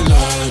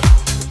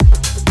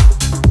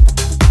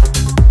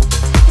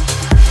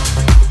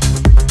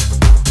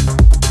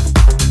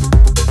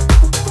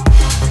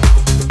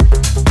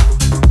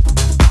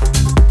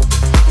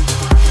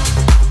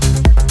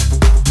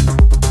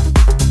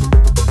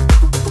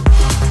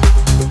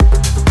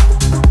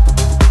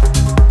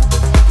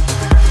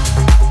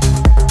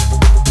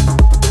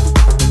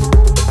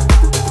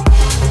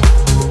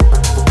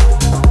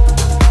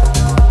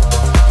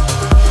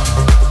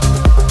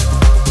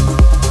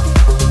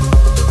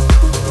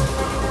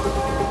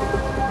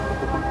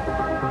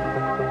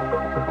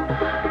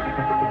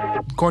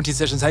 Quarantine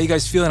Sessions, how you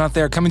guys feeling out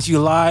there? Coming to you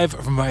live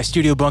from my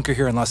studio bunker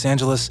here in Los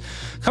Angeles.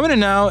 Coming in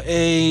now,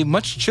 a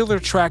much chiller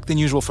track than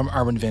usual from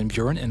Armin van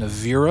Buuren and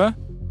Avira.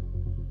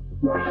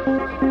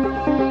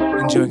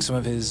 Enjoying some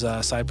of his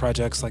side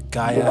projects like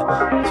Gaia,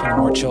 some of the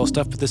more chill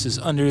stuff, but this is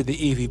under the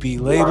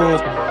AVB label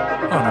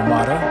on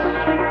Armada.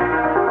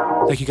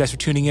 Thank you guys for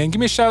tuning in.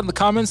 Give me a shout in the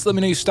comments. Let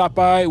me know you stopped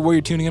by, where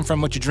you're tuning in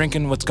from, what you're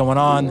drinking, what's going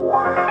on.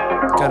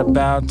 Got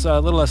about a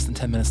little less than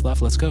 10 minutes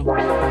left. Let's go.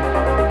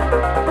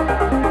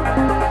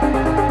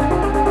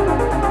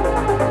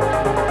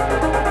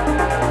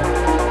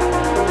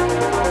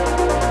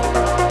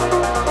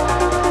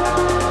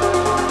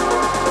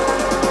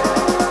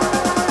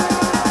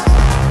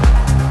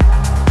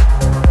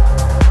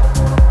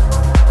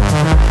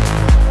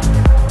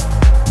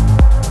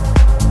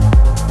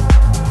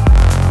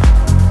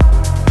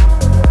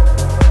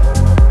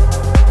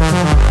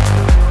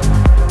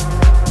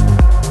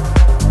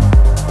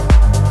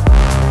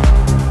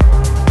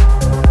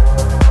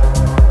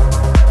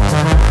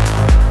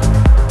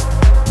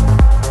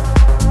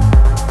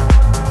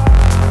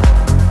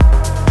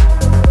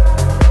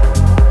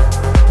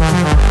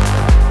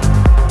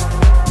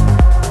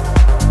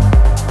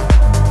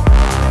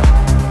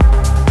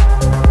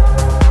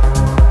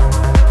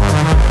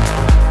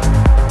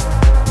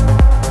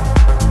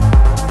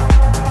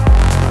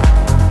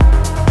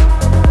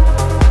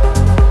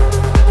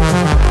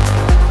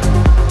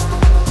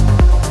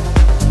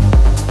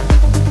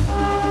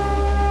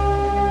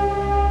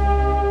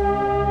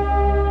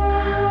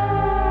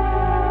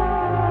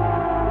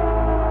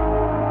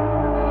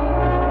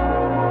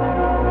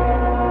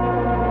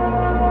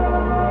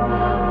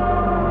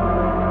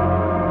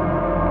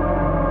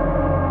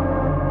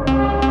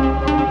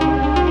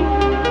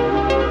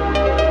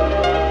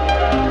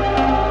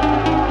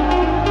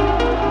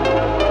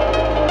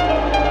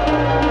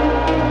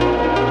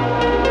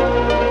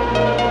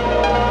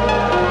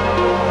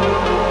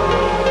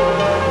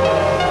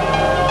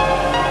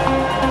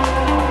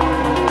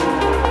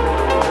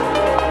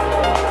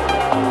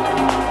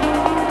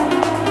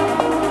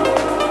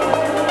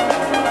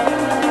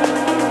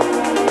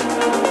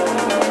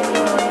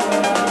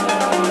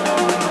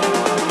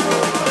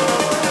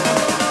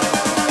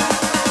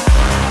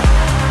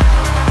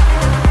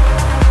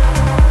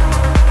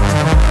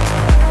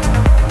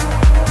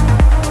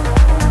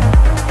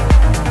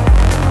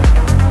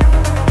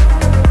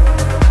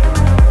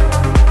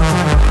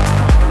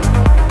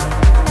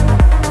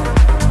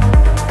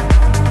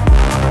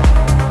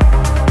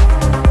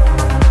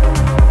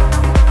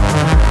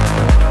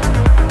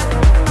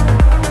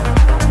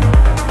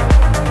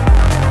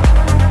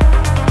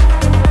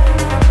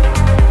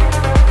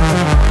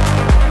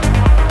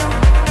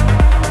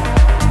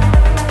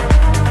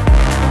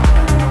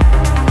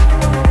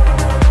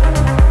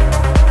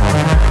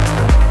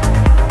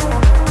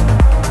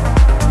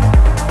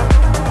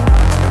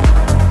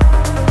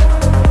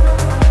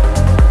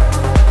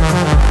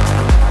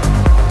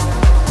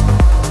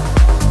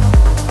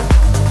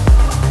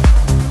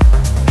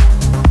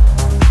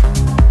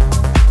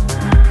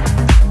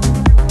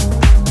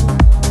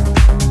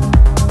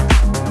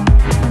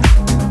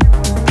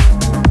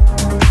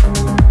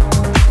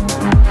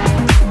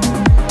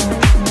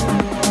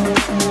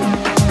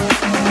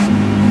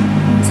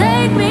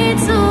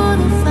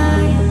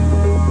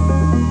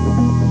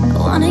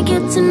 to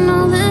get to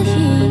know the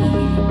heat,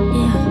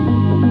 yeah.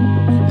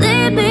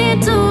 Lead me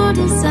to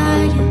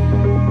desire.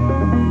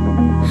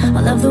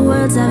 All of the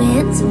words I've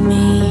hit to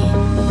me.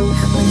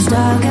 When it's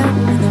dark out,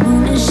 when the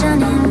moon is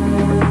shining,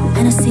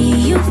 and I see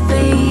you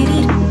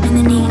faded in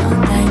the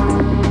neon light.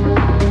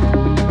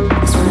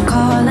 Just wanna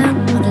call out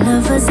all the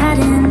lovers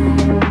hiding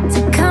to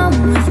come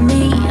with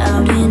me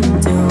out into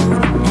the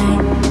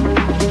night.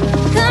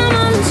 Come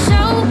on and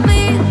show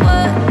me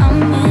what I'm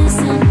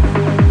missing.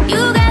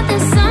 You got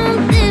this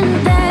something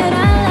that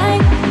I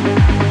like.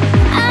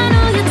 I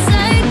know you're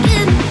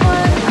taking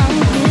what I'm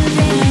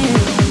giving.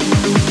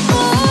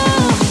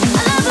 Ooh,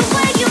 I love the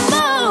way you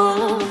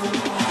move.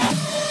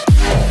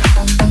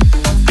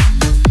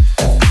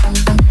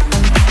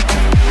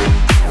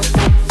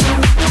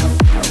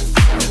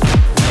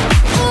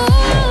 Ooh,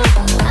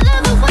 I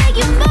love the way you move. Ooh, I love the way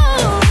you move.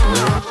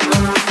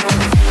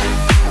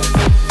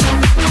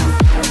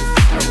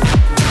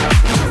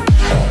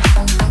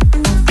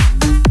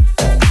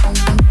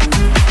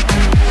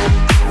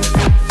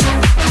 Ooh,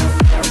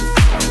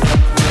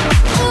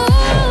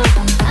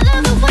 I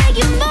love the way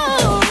you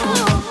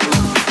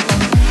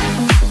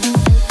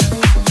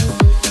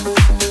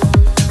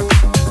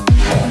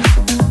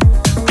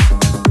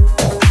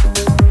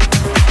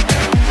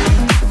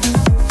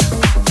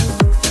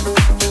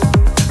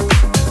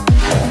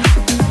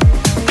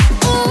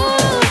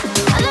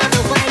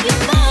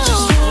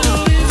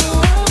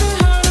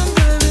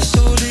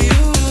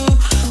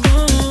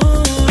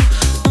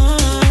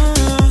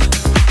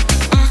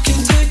I can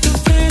take the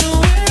pain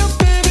away,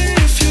 baby,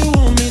 if you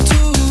want me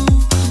to.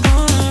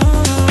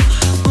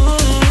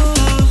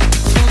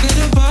 Forget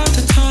about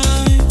the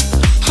time.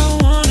 I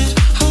want it,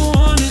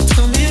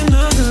 tell me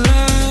another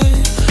lie.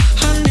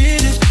 I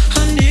need it,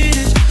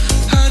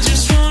 I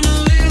just wanna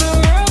leave the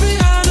world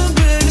behind and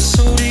baby,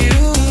 so do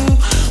you.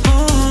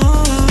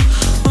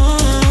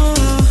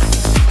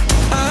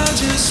 I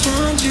just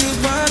want your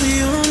body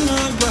on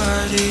my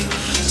body.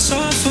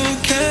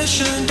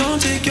 Suffocation,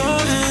 don't take your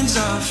hands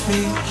off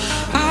me.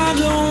 I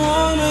don't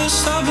wanna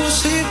stop or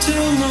sleep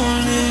till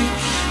morning.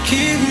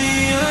 Keep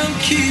me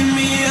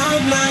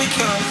up like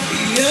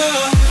coffee,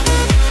 yeah.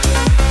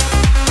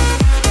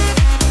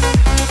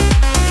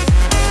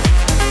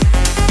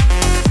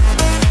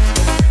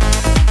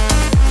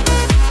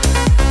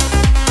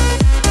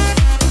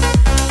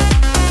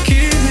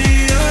 Keep me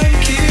up.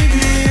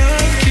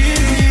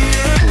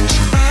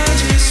 I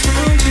just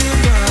want your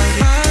body.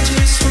 I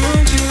just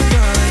want your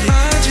body.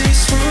 I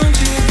just want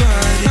your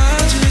body. I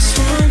just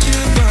want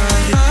your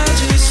body. I just want your body. I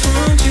just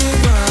want your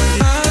body.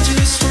 I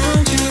just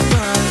want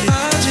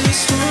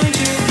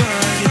your body.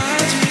 I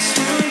just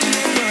want your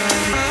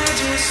body. I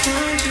just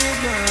want your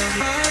body.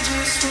 I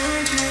just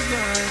want your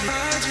body.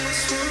 I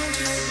just want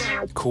your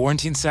body.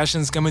 Quarantine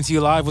Sessions coming to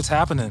you live. What's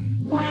happening?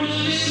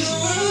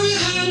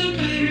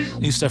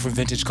 New stuff from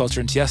Vintage Culture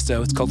and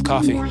Tiesto. It's called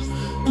Coffee. I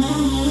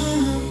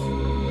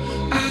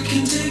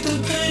can take the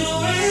pain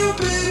away, oh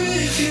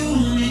baby, if you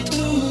want me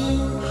to.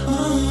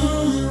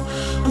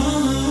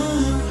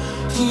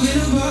 Forget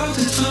about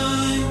the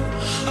time.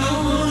 I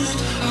want it,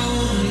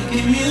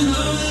 give me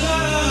another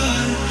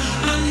lie.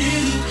 I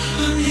need it,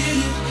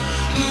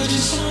 I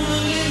just wanna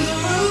leave the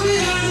world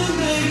behind and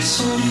baby,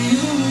 so do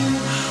you.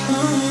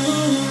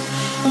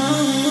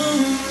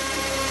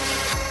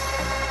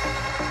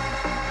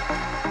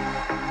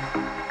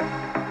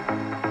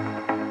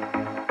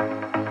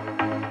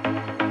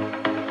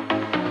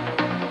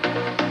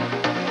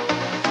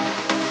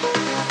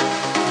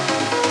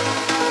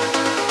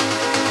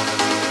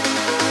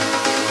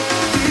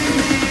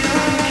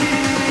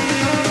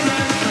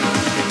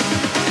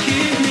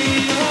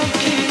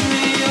 Keep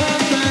me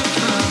up like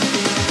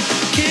coffee.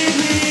 Keep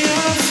me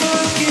up,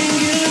 fucking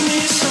give me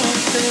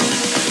something.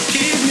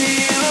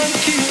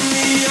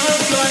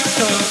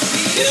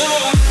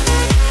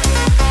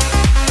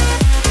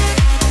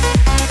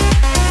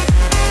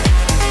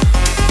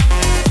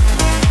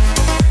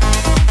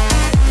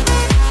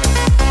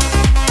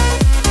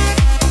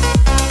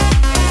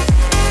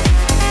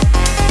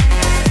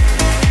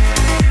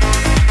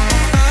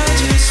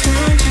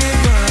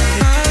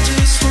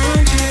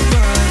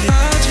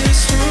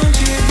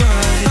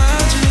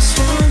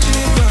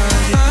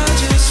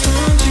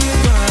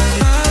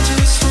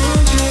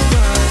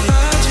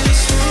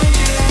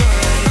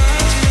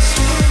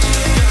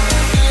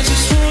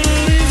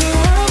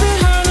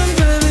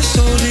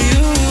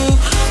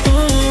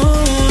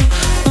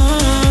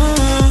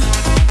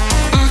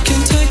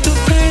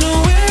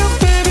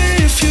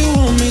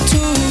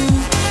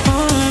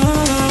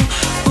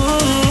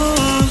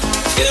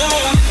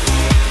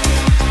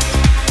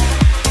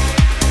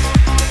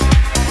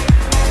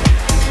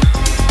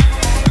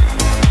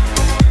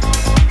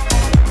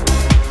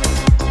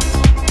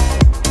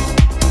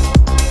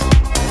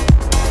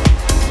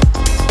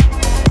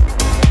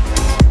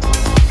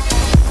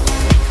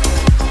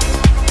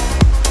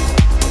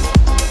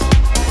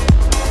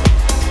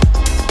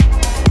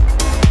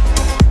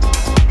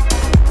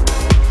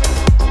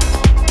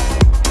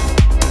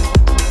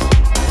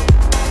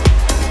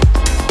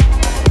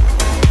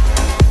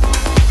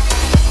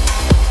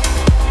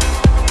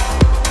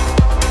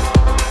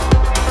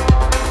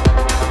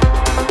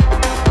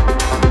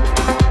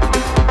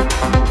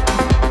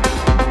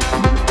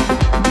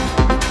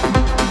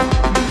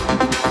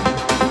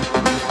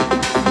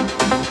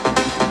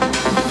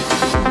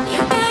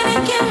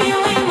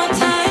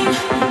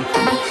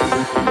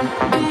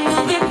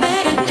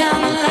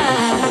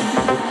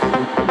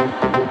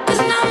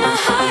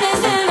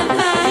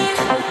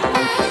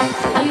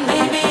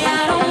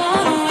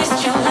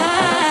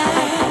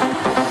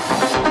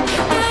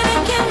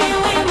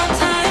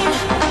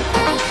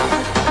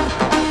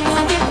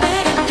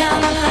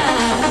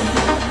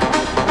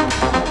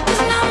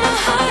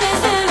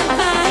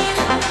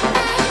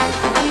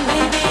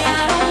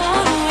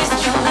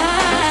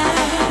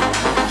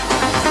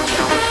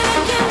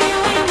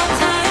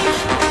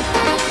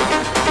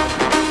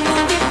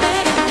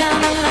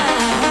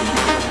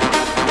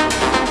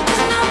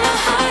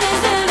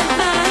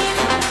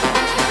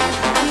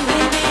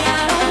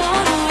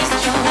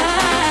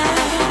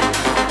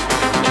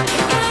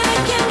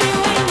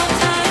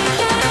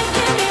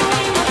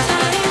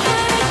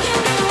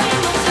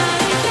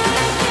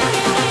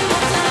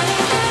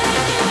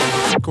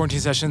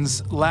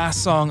 Sessions,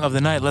 last song of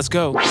the night. Let's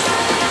go.